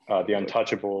 The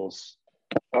Untouchables.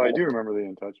 Oh, I do remember The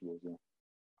Untouchables.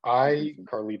 Yeah.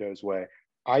 Carlito's Way.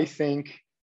 I think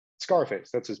Scarface.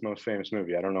 That's his most famous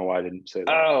movie. I don't know why I didn't say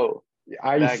that. Oh,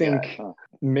 I think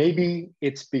maybe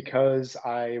it's because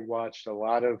I watched a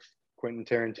lot of Quentin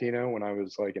Tarantino when I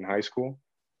was like in high school.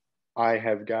 I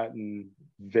have gotten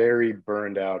very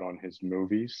burned out on his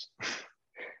movies.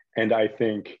 And I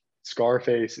think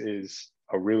Scarface is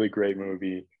a really great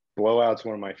movie. Blowout's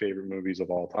one of my favorite movies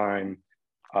of all time.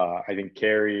 I think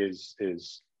Carrie is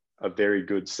a very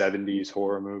good 70s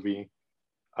horror movie.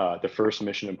 The first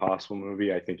Mission Impossible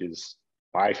movie, I think, is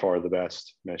by far the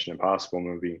best Mission Impossible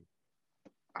movie.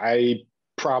 I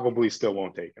probably still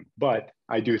won't take him, but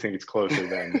I do think it's closer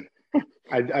than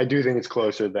I do think it's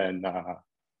closer than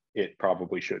it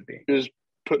probably should be. You're just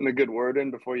putting a good word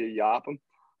in before you yop him.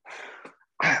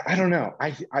 I don't know.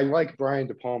 I like Brian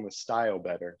De Palma's style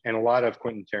better, and a lot of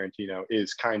Quentin Tarantino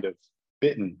is kind of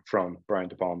bitten from Brian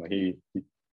De Palma. He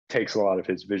takes a lot of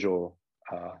his visual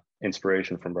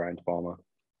inspiration from Brian De Palma.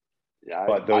 Yeah,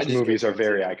 but those movies are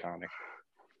very iconic.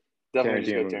 Definitely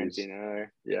just go Tarantino.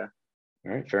 Yeah.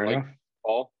 All right, fair enough.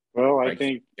 Paul? Well, I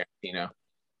think Tarantino.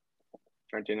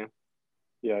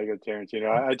 Yeah, I go Tarantino.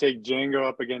 I take Django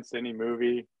up against any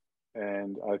movie,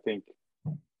 and I think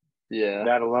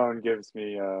that alone gives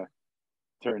me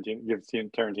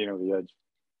Tarantino the edge.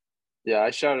 Yeah, I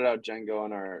shouted out Django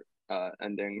on our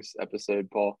endings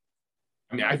episode, Paul.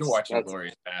 I mean, I could watch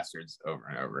Inglourious Bastards over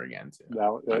and over again too.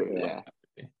 Yeah.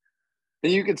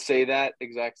 And you could say that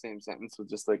exact same sentence with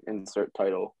just like insert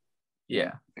title.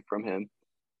 Yeah. From him.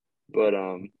 But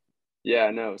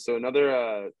So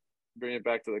another bring it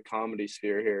back to the comedy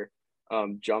sphere here.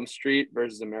 Jump Street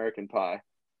versus American Pie.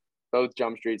 Both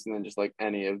Jump Streets, and then just like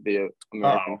any of the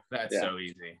American. Oh, that's so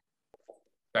easy.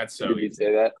 That's so easy. You'd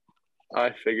say that?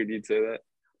 I figured you'd say that.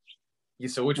 Yeah,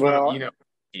 so which one,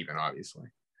 even obviously.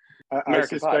 I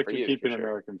suspect you're keeping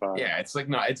American Pie. Yeah, it's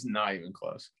not even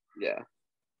close. Yeah.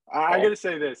 I got to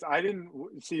say this. I didn't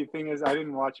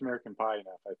watch American Pie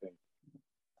enough, I think.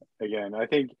 Again, I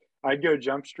think I'd go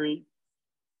Jump Street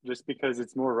just because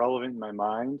it's more relevant in my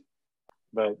mind.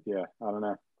 But yeah, I don't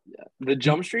know. Yeah. The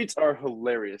Jump Streets are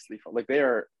hilariously fun. Like, they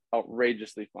are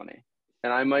outrageously funny.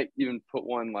 And I might even put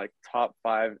one like top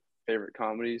 5 favorite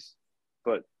comedies,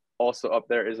 but also up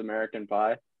there is American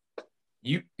Pie.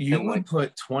 You would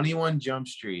put 21 Jump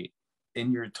Street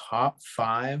in your top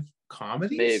 5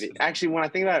 comedies? Maybe. Actually, when I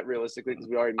think about it realistically, because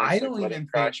we already mentioned, I don't even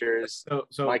Crashers,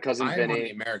 so My Cousin I'm Vinny. on the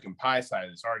American Pie side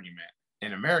of this argument,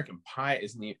 and American Pie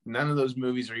isn't. None of those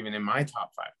movies are even in my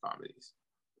top 5 comedies.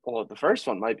 Well, the first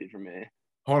one might be for me.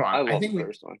 Hold on, I think the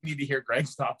first one. We need to hear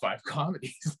Greg's top 5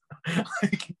 comedies.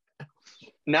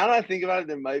 Now that I think about it,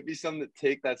 there might be some that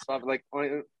take that spot. Like,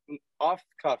 off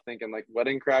the cuff, thinking like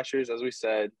Wedding Crashers, as we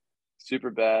said, Super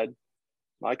Bad,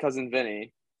 My Cousin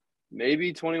Vinny,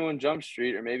 maybe 21 Jump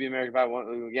Street, or maybe American Pie. One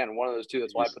of those two.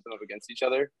 That's why I put them up against each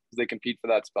other, because they compete for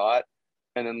that spot.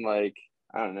 And then, like,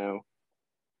 I don't know,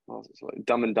 like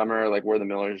Dumb and Dumber, like We're the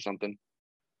Millers or something.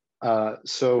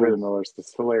 So We're the Millers,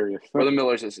 that's hilarious. We're the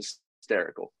Millers is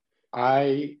hysterical.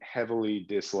 I heavily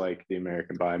dislike the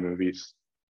American Pie movies,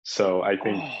 so I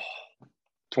think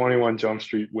 21 Jump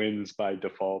Street wins by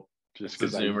default. Just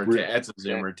because that's a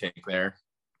Zoomer take there.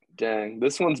 Dang,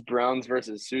 this one's Browns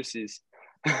versus Susie's.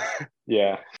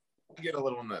 Yeah,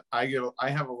 I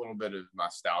have a little bit of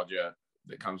nostalgia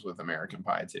that comes with American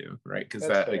Pie too, right? Because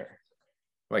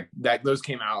those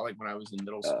came out like when I was in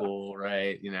middle school,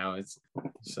 right? You know, it's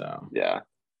so yeah.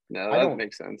 No, that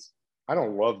makes sense. I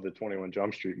don't love the 21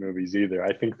 Jump Street movies either.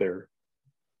 I think they're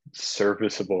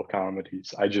serviceable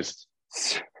comedies. I just,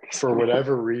 for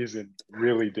whatever reason,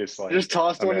 really dislike. Just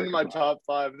tossed one into my top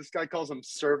 5. This guy calls them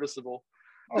serviceable.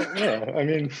 Oh yeah, I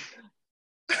mean,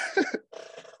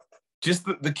 just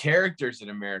the characters in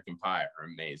American Pie are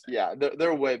amazing. Yeah,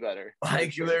 they're way better.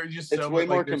 Like, they're just so much,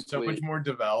 like, they're so much more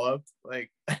developed.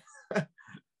 Like,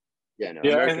 yeah, no,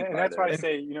 yeah, and that's why I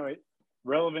say, you know,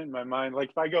 relevant in my mind.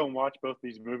 Like, if I go and watch both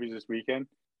these movies this weekend,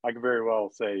 I could very well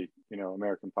say, you know,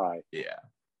 American Pie. Yeah,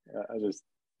 I just,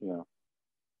 you know,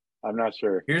 I'm not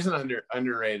sure. Here's an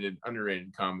underrated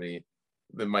comedy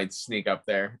that might sneak up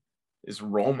there. Is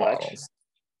Role Models.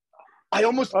 I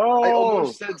almost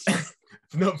said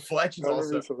no. Fletch is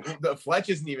also the Fletch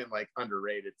isn't even like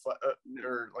underrated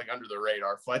or like under the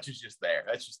radar. Fletch is just there.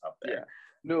 That's just up there. Yeah.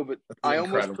 No, but I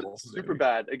almost put Super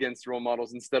Bad against Role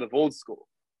Models instead of Old School.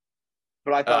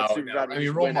 But I thought Super Bad would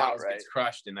Role Models right? gets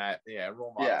crushed in that. Yeah,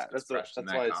 Role Models gets crushed in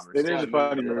that conversation. It is a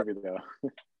funny movie though.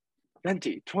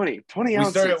 20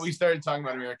 ounces. We started talking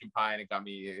about American Pie, and it got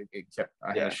me.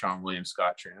 I had a Sean William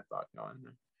Scott train of thought going.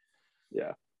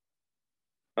 Yeah.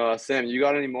 Sam, you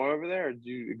got any more over there, or did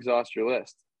you exhaust your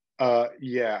list?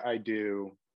 Yeah, I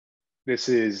do. This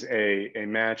is a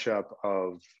matchup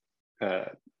of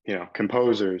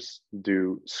composers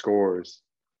do scores,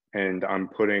 and I'm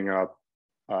putting up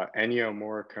Ennio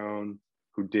Morricone,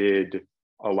 who did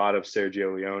a lot of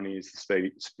Sergio Leone's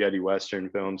spaghetti western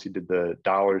films. He did the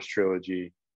Dollars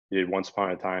trilogy. He did Once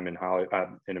Upon a Time in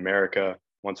America,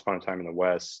 Once Upon a Time in the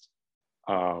West.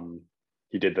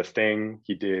 He did The Thing.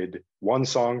 He did one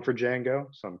song for Django,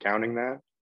 so I'm counting that.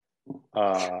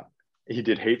 He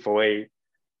did Hateful Eight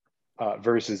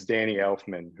versus Danny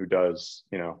Elfman, who does,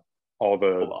 all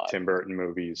the Tim Burton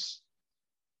movies.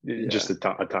 Yeah. Just a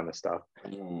ton of stuff.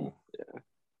 Yeah.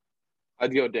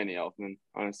 I'd go Danny Elfman,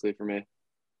 honestly, for me.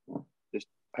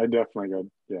 I definitely go,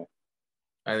 yeah.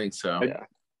 I think so. Yeah.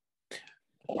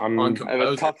 I have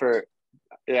a tougher.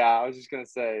 Yeah, I was just gonna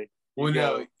say. Well,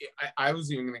 no, I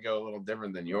was even gonna go a little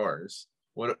different than yours.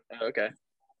 What? Okay.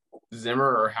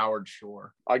 Zimmer or Howard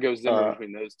Shore? I go Zimmer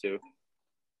between those two.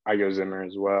 I go Zimmer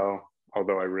as well.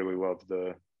 Although I really love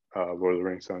the Lord of the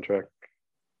Rings soundtrack.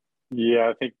 Yeah,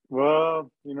 I think.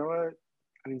 Well, you know what?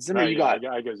 I mean, Zimmer. I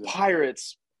go Zimmer.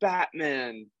 Pirates,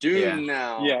 Batman, Dune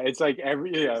now. Yeah, it's like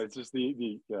it's just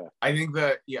the I think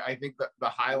the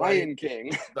highlight. Lion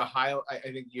King. I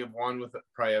think you have one with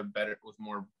probably with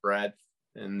more breadth,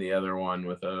 and the other one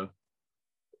with a.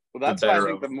 Well, that's why I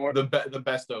think the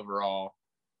best overall.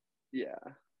 Yeah.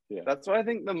 That's why I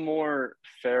think the more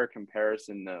fair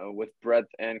comparison, though, with breadth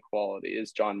and quality,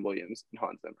 is John Williams and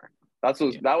Hans Zimmer.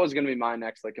 That was going to be my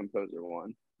next composer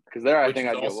one, because I think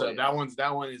I'd go Williams. That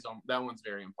one's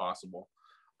very impossible.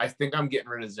 I think I'm getting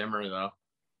rid of Zimmer though.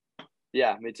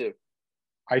 Yeah, me too.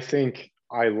 I think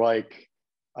I like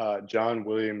John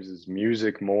Williams'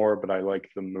 music more, but I like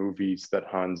the movies that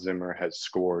Hans Zimmer has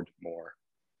scored more.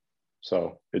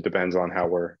 So it depends on how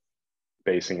we're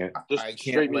basing it. Just I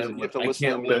straight can't music. live You have to I listen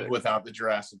to can't the live music. without the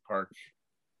Jurassic Park.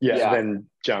 Yeah. Then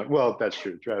John. Well, that's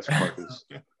true. Jurassic Park is.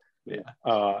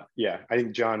 Yeah. I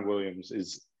think John Williams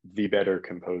is the better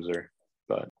composer.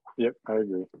 But Yep, I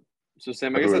agree. So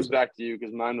Sam, I guess that's back to you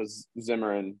because mine was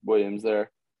Zimmer and Williams there.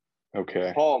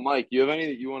 Okay. Paul, Mike, you have any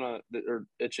that you want to that are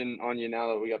itching on you now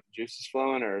that we got the juices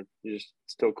flowing, or you just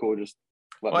still cool? Just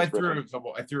I threw a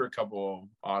couple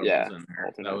audibles in there.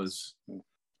 Alternates. That was.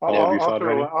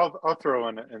 I'll throw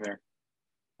one in there.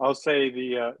 I'll say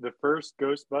the first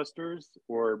Ghostbusters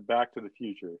or Back to the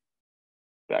Future.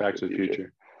 Back to the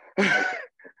Future.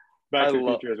 Back to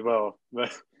the Future as well.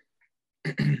 But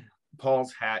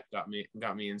Paul's hat got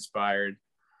me inspired.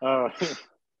 Oh.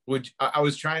 Which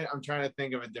I'm trying to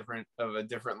think of a different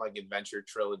like adventure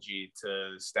trilogy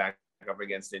to stack up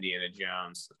against Indiana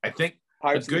Jones. I think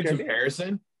a good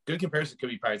comparison could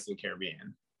be Pirates of the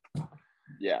Caribbean.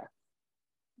 Yeah.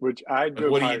 Which I'd go.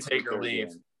 What do you take or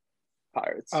leave?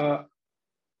 Pirates.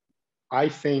 I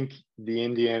think the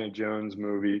Indiana Jones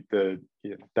movie,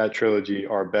 that trilogy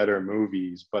are better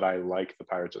movies, but I like the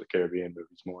Pirates of the Caribbean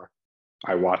movies more.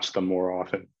 I watch them more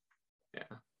often.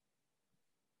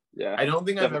 Yeah. I don't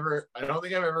think I've ever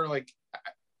like,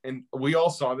 and we all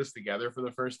saw this together for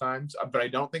the first time, but I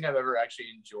don't think I've ever actually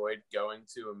enjoyed going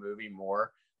to a movie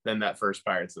more than that first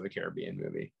Pirates of the Caribbean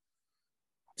movie.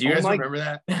 Do you guys remember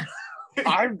that?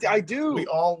 I do. We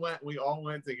all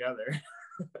went together.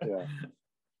 Yeah.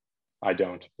 I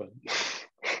don't, but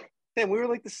Damn, we were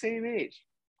like the same age.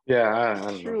 Yeah, I don't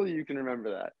know. Surely you can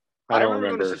remember that. I don't remember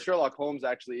remember going to Sherlock Holmes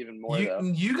actually even more though.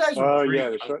 You guys were pretty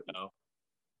young, though.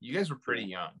 You guys were pretty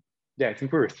young. Yeah, I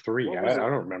think we were 3. I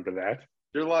don't remember that.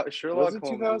 Sherlock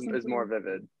Holmes is more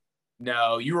vivid.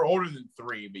 No, you were older than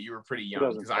 3, but you were pretty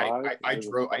young because I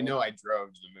drove. I know I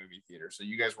drove to the movie theater, so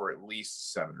you guys were at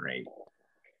least 7 or 8.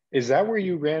 Is that where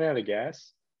you ran out of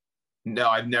gas? No,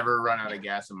 I've never run out of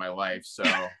gas in my life. So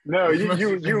no, you were.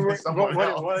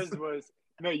 What it was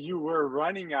no, you were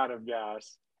running out of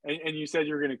gas, and you said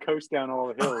you were going to coast down all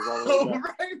the hills.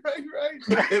 Right.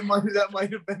 That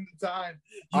might have been the time.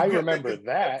 I remember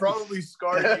that. It probably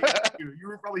scarred you. You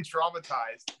were probably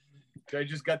traumatized. I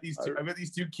just got these two. I've got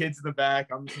these 2 kids in the back.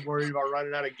 I'm just worried about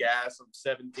running out of gas. I'm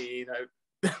 17.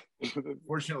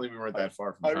 Fortunately, we weren't that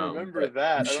far from home. I remember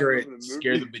that. I'm sure it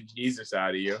scared the bejesus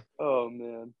out of you. Oh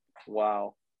man!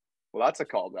 Wow. Well, that's a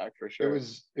callback for sure.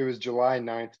 It was July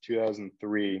 9th,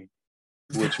 2003,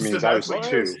 which means I was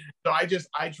 2. So I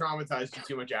traumatized you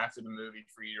too much after the movie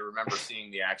for you to remember seeing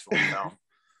the actual film.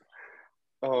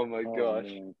 Oh my gosh.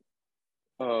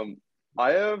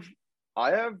 I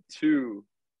have 2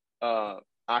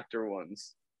 actor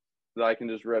ones that I can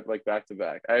just rip like back to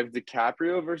back. I have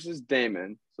DiCaprio versus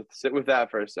Damon. So sit with that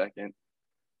for a second.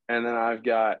 And then I've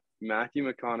got Matthew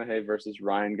McConaughey versus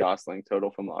Ryan Gosling,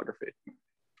 total filmography.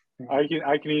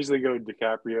 I can easily go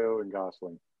DiCaprio and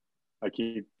Gosling. I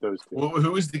keep those 2. Well,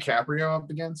 who is DiCaprio up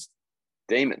against?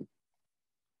 Damon.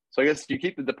 So I guess you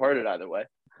keep The Departed either way.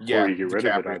 Yeah, or you get rid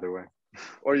of it either way.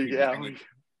 Or you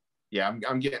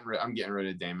I'm getting rid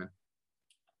of Damon.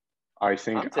 I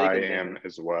think I am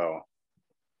as well.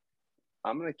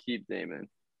 I'm gonna keep Damon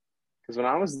because when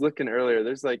I was looking earlier,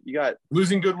 there's like you got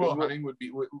losing Goodwill Hunting would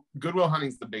be Goodwill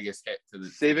Hunting's the biggest hit to the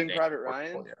Saving Private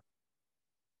Ryan.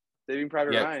 Saving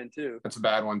Private Ryan too. That's a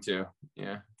bad one too.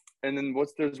 Yeah. And then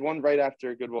there's one right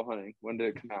after Goodwill Hunting. When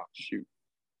did it come out? Shoot,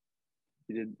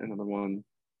 he did another one.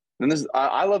 And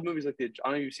I love movies like I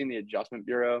don't know if you've seen The Adjustment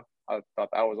Bureau. I thought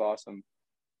that was awesome.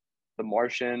 The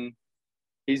Martian.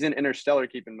 He's in Interstellar,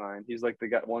 keep in mind. He's like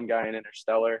one guy in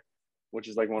Interstellar, which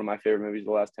is like one of my favorite movies of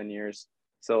the last 10 years.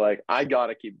 So like I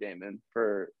gotta keep Damon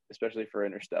especially for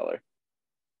Interstellar.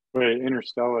 Wait,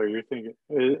 Interstellar, you're thinking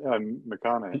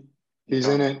McConaughey. He's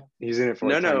in it. He's in it for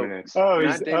 10 minutes. Oh,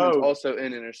 Matt Damon's also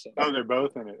in Interstellar. Oh, they're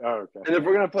both in it. Oh, okay. And if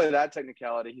we're gonna play that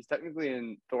technicality, he's technically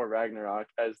in Thor Ragnarok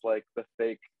as like the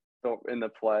fake Thor in the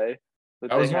play.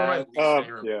 That was one of my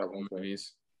favorite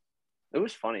movies. It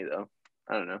was funny though.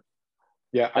 I don't know.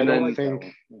 Yeah, I don't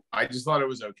think. I just thought it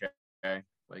was okay.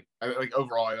 Like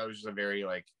overall, I thought it was just a very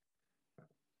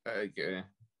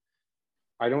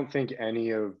I don't think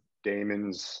any of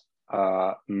Damon's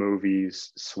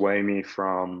movies sway me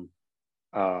from.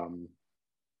 I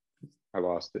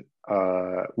lost it.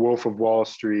 Wolf of Wall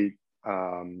Street,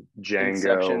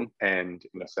 Django, and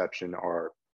Inception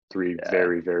are 3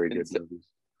 very, very good movies.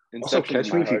 Also,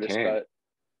 Catch Me If You Can.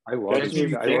 I love Catch Me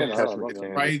If You Can.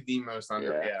 Probably the most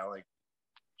under.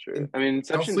 True. I mean,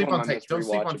 don't sleep on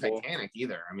Titanic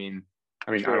either. I mean,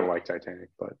 I don't like Titanic,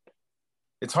 but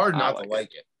it's hard not to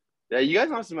like it. Yeah, you guys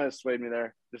must have swayed me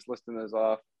there, just listing those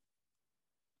off.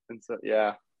 And so,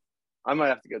 yeah, I might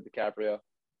have to go DiCaprio.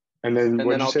 And then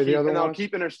what did you say the other one? And I'll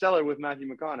keep Interstellar with Matthew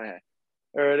McConaughey.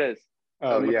 There it is.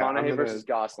 Oh, yeah. McConaughey versus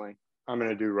Gosling. I'm going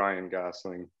to do Ryan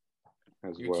Gosling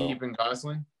as well. You keeping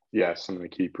Gosling? Yes, I'm going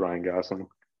to keep Ryan Gosling.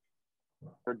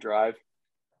 For Drive?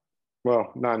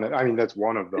 Well, that's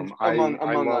one of them.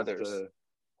 Among others.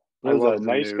 I love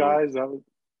Nice Guys. That was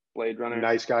Blade Runner.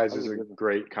 Nice Guys is a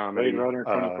great comedy. Blade Runner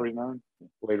 2049.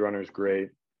 Blade Runner is great.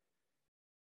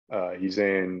 He's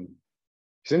in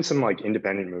some like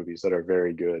independent movies that are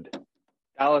very good.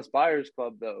 Dallas Buyers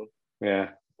Club, though. Yeah.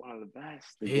 One of the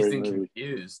best. Dazed and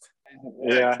Confused.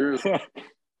 Yeah. True. How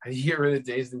do you get rid of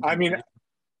Dazed and Confused? I mean,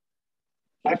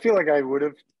 I feel like I would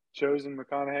have chosen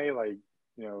McConaughey like,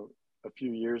 a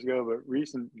few years ago, but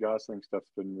recent Gosling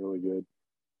stuff's been really good.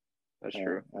 That's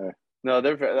true. No,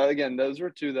 again, those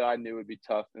were two that I knew would be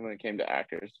tough, and when it came to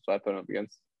actors, so I put them up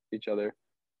against each other.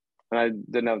 And I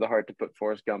didn't have the heart to put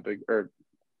Forrest Gump or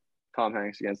Tom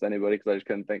Hanks against anybody because I just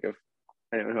couldn't think of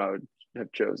anyone who I would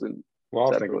have chosen.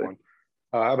 Well, I'll think of one.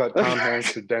 How about Tom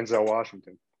Hanks or Denzel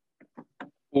Washington?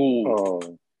 Ooh.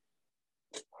 Oh.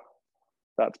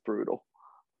 That's brutal.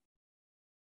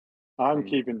 I'm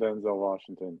keeping Denzel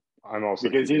Washington. I'm also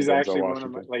because he's actually one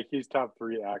of my, he's top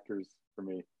 3 actors for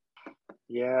me.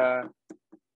 Yeah.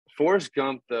 Forrest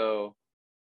Gump, though,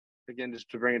 again, just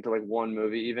to bring it to like one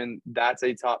movie, even that's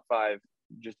a top 5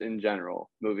 just in general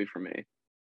movie for me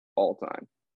all time.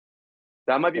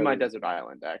 That might be my Desert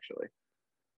Island, actually.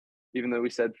 Even though we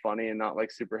said funny and not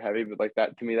like super heavy, but like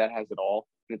that to me, that has it all.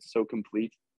 And it's so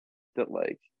complete that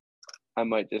like I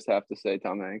might just have to say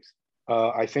Tom Hanks.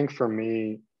 I think for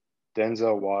me,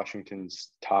 Denzel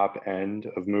Washington's top end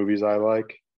of movies I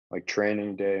like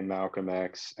Training Day, Malcolm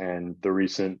X, and the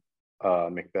recent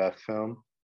Macbeth film.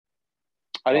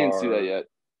 I didn't see that yet.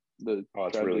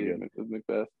 It's really good. Of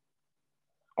Macbeth.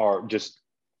 Are just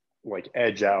like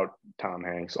edge out Tom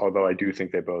Hanks, although I do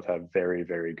think they both have very,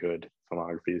 very good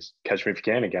filmographies. Catch Me If You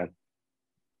Can again.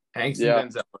 Hanks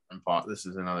and Denzel. This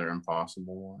is another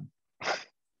impossible one.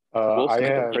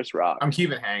 Chris Rock. I'm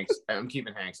keeping Hanks.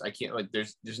 I can't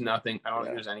there's nothing. I don't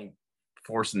think there's any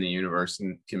force in the universe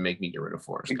can make me get rid of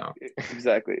Forrest Gump.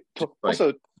 Exactly.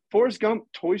 Also, Forrest Gump,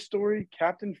 Toy Story,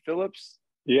 Captain Phillips.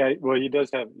 Yeah, well, he does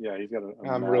have. Yeah, he's got a.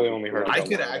 I'm really only heard. I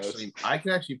could actually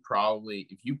probably,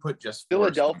 if you put just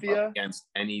Philadelphia against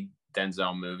any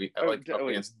Denzel movie,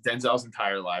 against Denzel's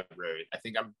entire library, I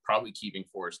think I'm probably keeping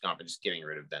Forrest Gump and just getting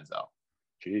rid of Denzel.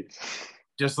 Jeez.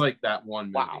 Just like that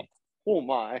one movie. Wow. Oh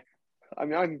my. I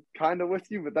mean, I'm kind of with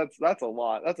you, but that's a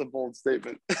lot. That's a bold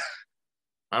statement.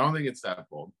 I don't think it's that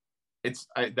bold. If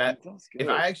I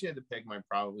actually had to pick my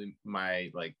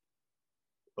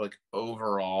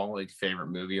overall favorite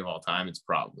movie of all time, it's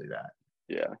probably that.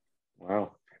 Yeah.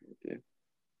 Wow. Okay.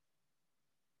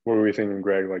 What were we thinking,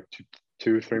 Greg? Like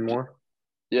two, 3 more?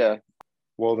 Yeah.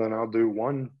 Well, then I'll do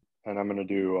one, and I'm going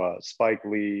to do Spike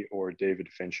Lee or David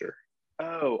Fincher.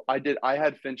 Oh, I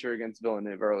had Fincher against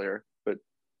Villeneuve earlier, but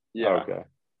yeah. Okay.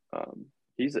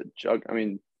 He's a jug. I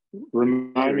mean,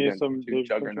 remind me of some two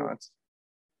juggernauts.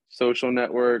 Social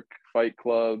Network, Fight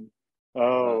Club.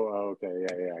 Okay,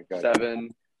 yeah, got 7.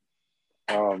 It.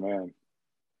 Oh man,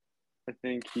 I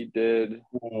think he did.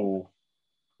 Oh,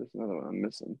 there's another one I'm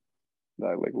missing that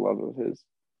I love of his.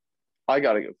 I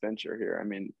gotta go Fincher here. I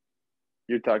mean,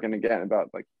 you're talking again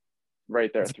about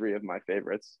right there 3 of my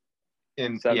favorites.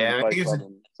 In 7, Fight Club,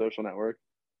 and Social Network.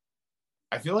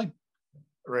 I feel like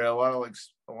a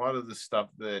lot of the stuff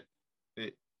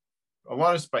a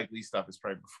lot of Spike Lee stuff is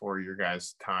probably before your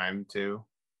guys' time too,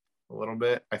 a little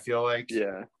bit. I feel like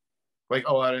a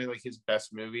lot of his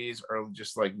best movies are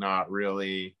just not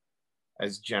really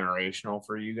as generational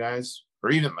for you guys,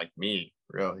 or even me,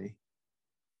 really.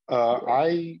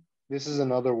 This is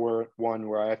another one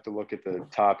where I have to look at the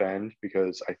top end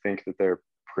because I think that they're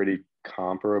pretty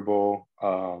comparable,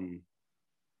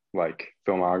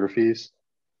 filmographies,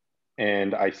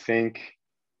 and I think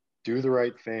Do the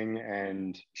Right Thing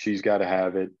and She's Gotta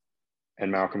Have It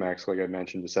and Malcolm X, like I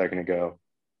mentioned a second ago,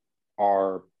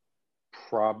 are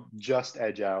just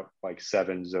edge out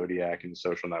 7, Zodiac, and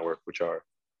Social Network, which are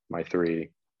my 3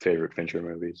 favorite Fincher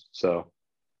movies. So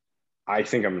I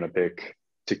think I'm going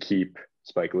to keep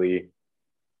Spike Lee.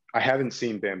 I haven't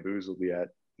seen Bamboozled yet.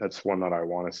 That's one that I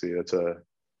want to see. That's a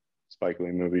Spike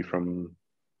Lee movie from,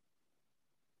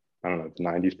 I don't know, the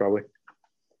 90s probably.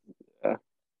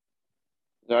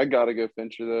 Yeah, I gotta go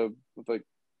Fincher though, with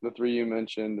the 3 you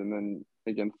mentioned, and then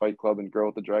again Fight Club and Girl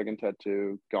with the Dragon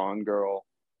Tattoo, Gone Girl.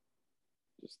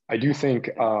 I do think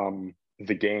The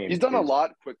Game. He's done a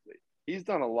lot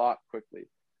quickly.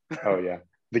 Oh yeah,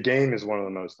 The Game is one of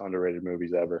the most underrated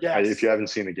movies ever. Yes. If you haven't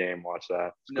seen The Game, watch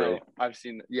that. It's great. I've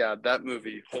seen that. Yeah, that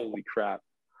movie. Holy crap!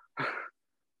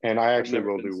 And I actually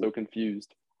will do. So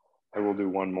confused. I will do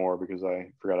one more because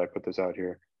I forgot I put this out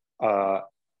here.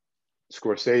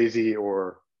 Scorsese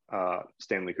or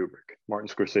Stanley Kubrick. Martin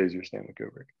Scorsese or Stanley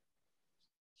Kubrick.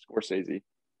 Scorsese,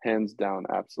 hands down,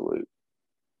 absolute.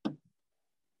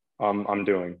 I'm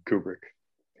doing Kubrick,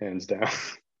 hands down.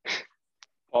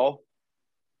 Paul,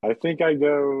 I think I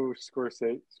go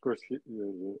Scorsese.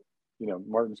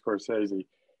 Martin Scorsese,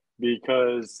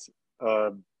 because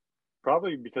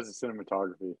probably because of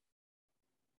cinematography.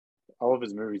 All of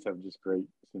his movies have just great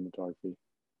cinematography.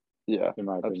 Yeah, in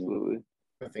my opinion. Absolutely.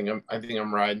 I think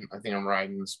I'm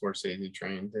riding the Scorsese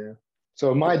train too.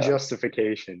 So my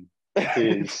justification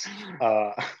is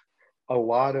a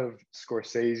lot of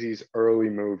Scorsese's early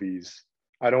movies.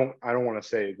 I don't want to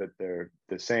say that they're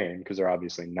the same because they're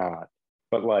obviously not,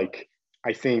 but like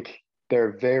I think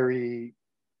they're very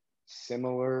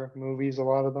similar movies, a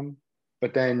lot of them.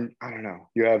 But then I don't know.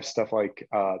 You have stuff like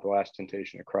The Last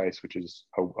Temptation of Christ, which is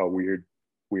a weird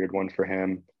one for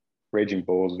him. Raging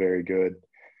Bull is very good.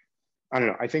 I don't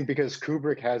know. I think because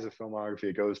Kubrick has a filmography,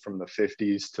 it goes from the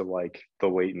 50s to like the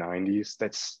late 90s.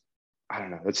 I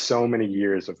don't know. That's so many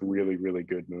years of really, really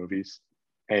good movies.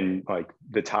 And like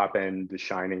the top end, The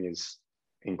Shining is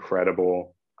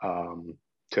incredible.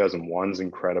 2001's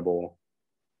incredible.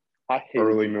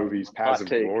 Early movies, Paths of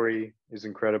Glory is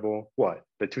incredible. What?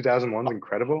 The 2001's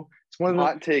incredible? It's one of the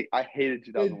hot take. I hated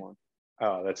 2001.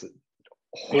 Oh, that's a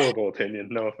horrible opinion.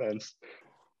 No offense.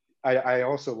 I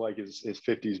also like his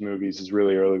 50s movies, his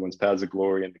really early ones. Paths of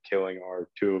Glory and The Killing are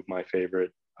two of my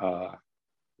favorite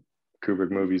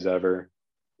Kubrick movies ever.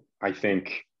 I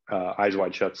think Eyes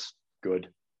Wide Shut's good.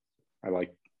 I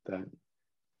like that.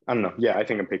 I don't know. Yeah, I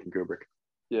think I'm picking Kubrick.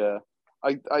 Yeah,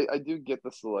 I do get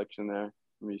the selection there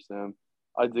from you, Sam.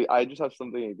 I just have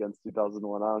something against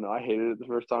 2001. I don't know. I hated it the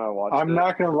first time I watched it. I'm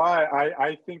not gonna lie.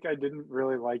 I think I didn't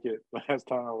really like it last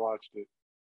time I watched it.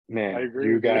 Man, I agree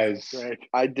you guys.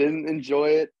 I didn't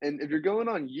enjoy it. And if you're going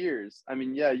on years, I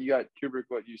mean, yeah, you got Kubrick,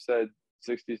 what you said,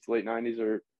 60s to late 90s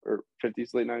or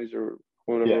 50s to late 90s or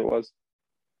whatever it was.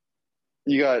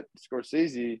 You got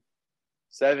Scorsese,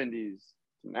 70s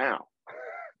to now.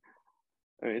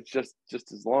 I mean, it's just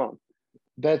as long.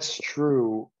 That's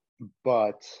true,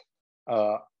 but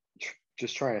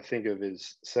just trying to think of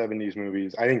his 70s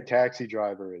movies. I think Taxi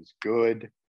Driver is good.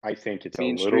 I think it's a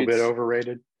little bit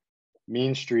overrated.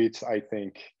 Mean Streets, I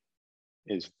think,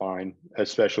 is fine,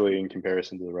 especially in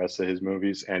comparison to the rest of his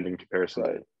movies and in comparison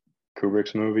to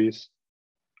Kubrick's movies.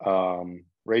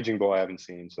 Raging Bull I haven't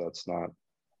seen, so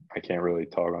I can't really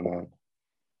talk on that.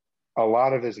 A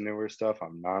lot of his newer stuff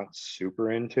I'm not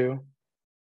super into.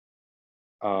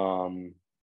 You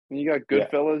got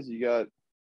Goodfellas, you got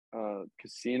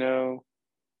Casino,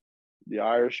 The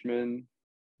Irishman,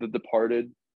 The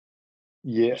Departed.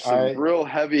 Yeah, some real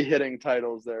heavy hitting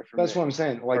titles there. That's what I'm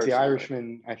saying. Like The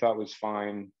Irishman, I thought was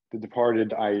fine. The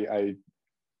Departed, I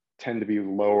tend to be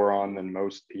lower on than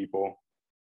most people.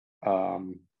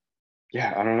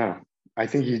 Yeah, I don't know. I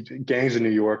think Gangs of New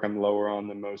York, I'm lower on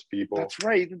than most people. That's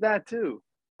right. He did that too.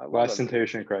 Last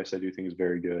Temptation of Christ, I do think is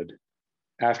very good.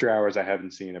 After Hours, I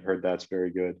haven't seen. I've heard that's very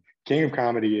good. King of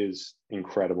Comedy is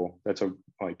incredible. That's a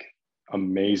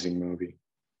amazing movie.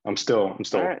 I'm still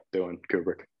doing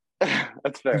Kubrick.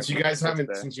 That's fair. Since you guys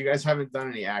haven't done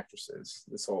any actresses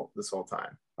this whole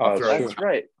time. That's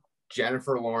right.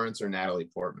 Jennifer Lawrence or Natalie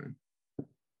Portman.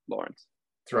 Lawrence.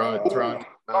 Throwing Star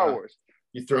Wars.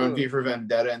 You throwing V for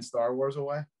Vendetta and Star Wars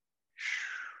away?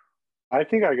 I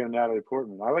think I go Natalie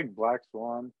Portman. I like Black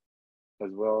Swan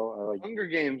as well. I like Hunger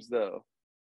Games though.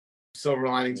 Silver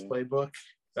Linings Playbook.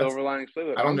 Silver Linings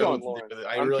Playbook. I don't know.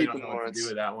 I really don't know what to do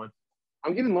with that one.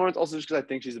 I'm giving Lawrence also just because I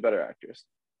think she's a better actress.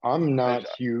 I'm not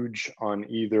huge on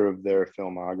either of their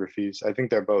filmographies. I think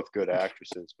they're both good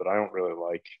actresses, but I don't really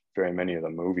like very many of the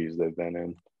movies they've been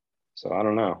in. So I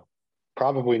don't know.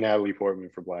 Probably Natalie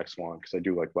Portman for Black Swan because I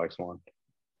do like Black Swan.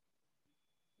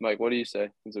 Mike, what do you say?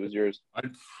 Since it was yours, I'd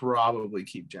probably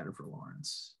keep Jennifer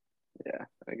Lawrence. Yeah,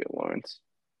 I get Lawrence.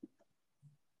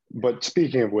 But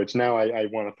speaking of which, now I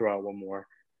want to throw out one more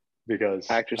because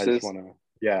actresses. I just want to,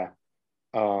 yeah.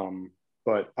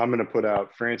 But I'm going to put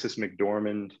out Frances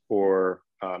McDormand or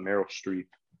Meryl Streep.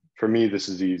 For me, this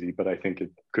is easy, but I think it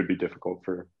could be difficult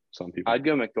for some people. I'd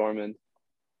go McDormand.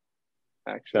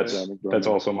 Actually, that's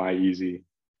also my easy.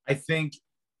 I think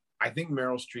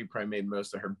Meryl Streep probably made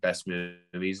most of her best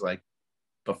movies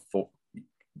before,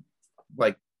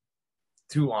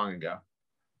 too long ago.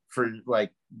 For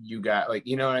you got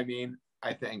you know what I mean?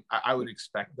 I think I would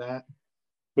expect that.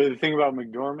 But the thing about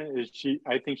McDormand is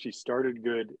I think she started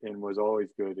good and was always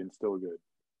good and still good.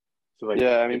 So like,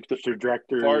 yeah, I mean, the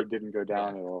trajectory didn't go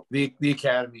down at all. The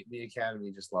academy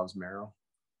just loves Meryl.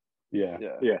 Yeah.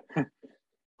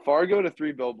 Fargo to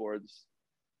 3 Billboards,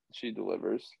 she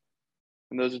delivers,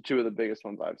 and those are 2 of the biggest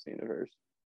ones I've seen of hers.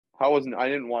 I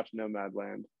didn't watch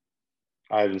Nomadland.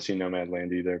 I haven't seen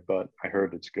Nomadland either, but I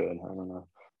heard it's good. I don't know.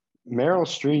 Meryl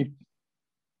Streep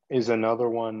is another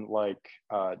one like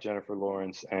Jennifer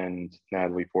Lawrence and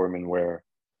Natalie Portman, where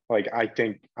like I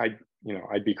think I'd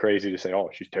be crazy to say, oh,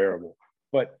 she's terrible,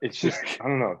 but it's just I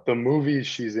don't know, the movies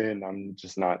she's in I'm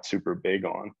just not super big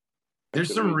on.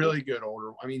 There's some really good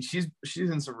older. I mean, she's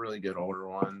in some really good older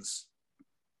ones.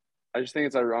 I just think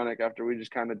it's ironic after we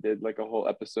just kind of did like a whole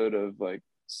episode of like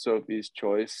Sophie's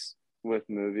Choice with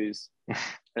movies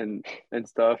and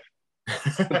stuff.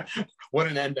 What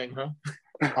an ending, huh?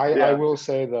 I will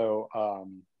say though,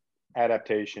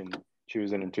 Adaptation she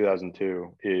was in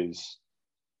 2002 is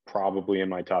probably in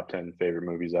my top 10 favorite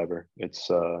movies ever. It's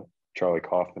Charlie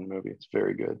Kaufman movie. It's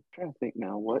very good. I'm trying to think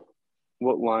now what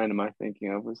line am I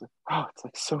thinking of? Was like, oh, it's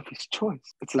like Sophie's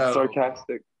Choice. It's a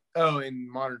sarcastic. Oh,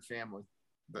 in Modern Family.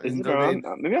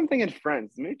 Maybe I'm thinking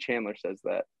Friends. Maybe Chandler says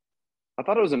that. I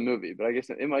thought it was a movie, but I guess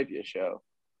it might be a show.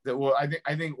 Well, I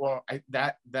think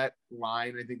that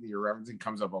line I think that you're referencing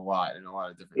comes up a lot in a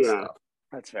lot of different stuff.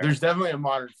 That's fair. There's definitely a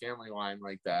Modern Family line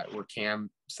like that where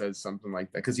Cam says something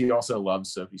like that because he also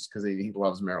loves Sophie's because he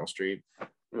loves Meryl Streep.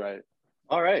 Right.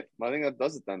 All right. Well, I think that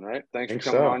does it then, right? Thanks for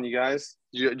coming on, you guys.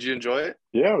 Did you enjoy it?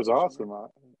 Yeah, it was awesome.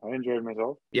 I enjoyed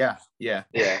myself. Yeah.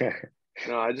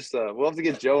 No, I just we'll have to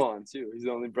get Joe on too. He's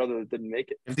the only brother that didn't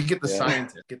make it. You have to get the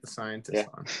scientist. Get the scientist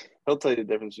on. He'll tell you the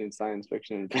difference between science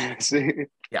fiction and fantasy.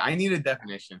 Yeah, I need a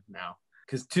definition now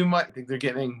because too much. I think they're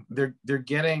getting.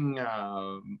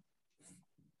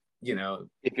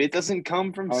 If it doesn't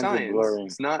come from science,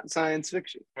 it's not science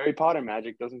fiction. Harry Potter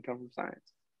magic doesn't come from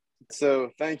science. So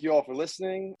thank you all for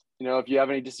listening. If you have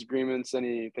any disagreements,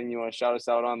 anything you want to shout us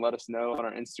out on, let us know on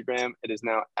our Instagram. It is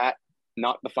now at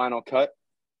 @NotTheFinalCut,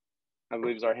 I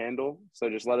believe is our handle. So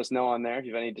just let us know on there if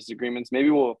you have any disagreements. Maybe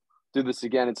we'll do this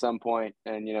again at some point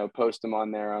and, post them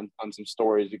on there on some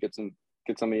stories to get some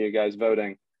of you guys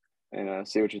voting and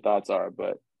see what your thoughts are.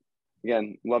 But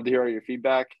again, love to hear your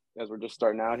feedback as we're just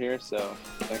starting out here. So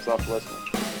thanks all for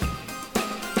listening.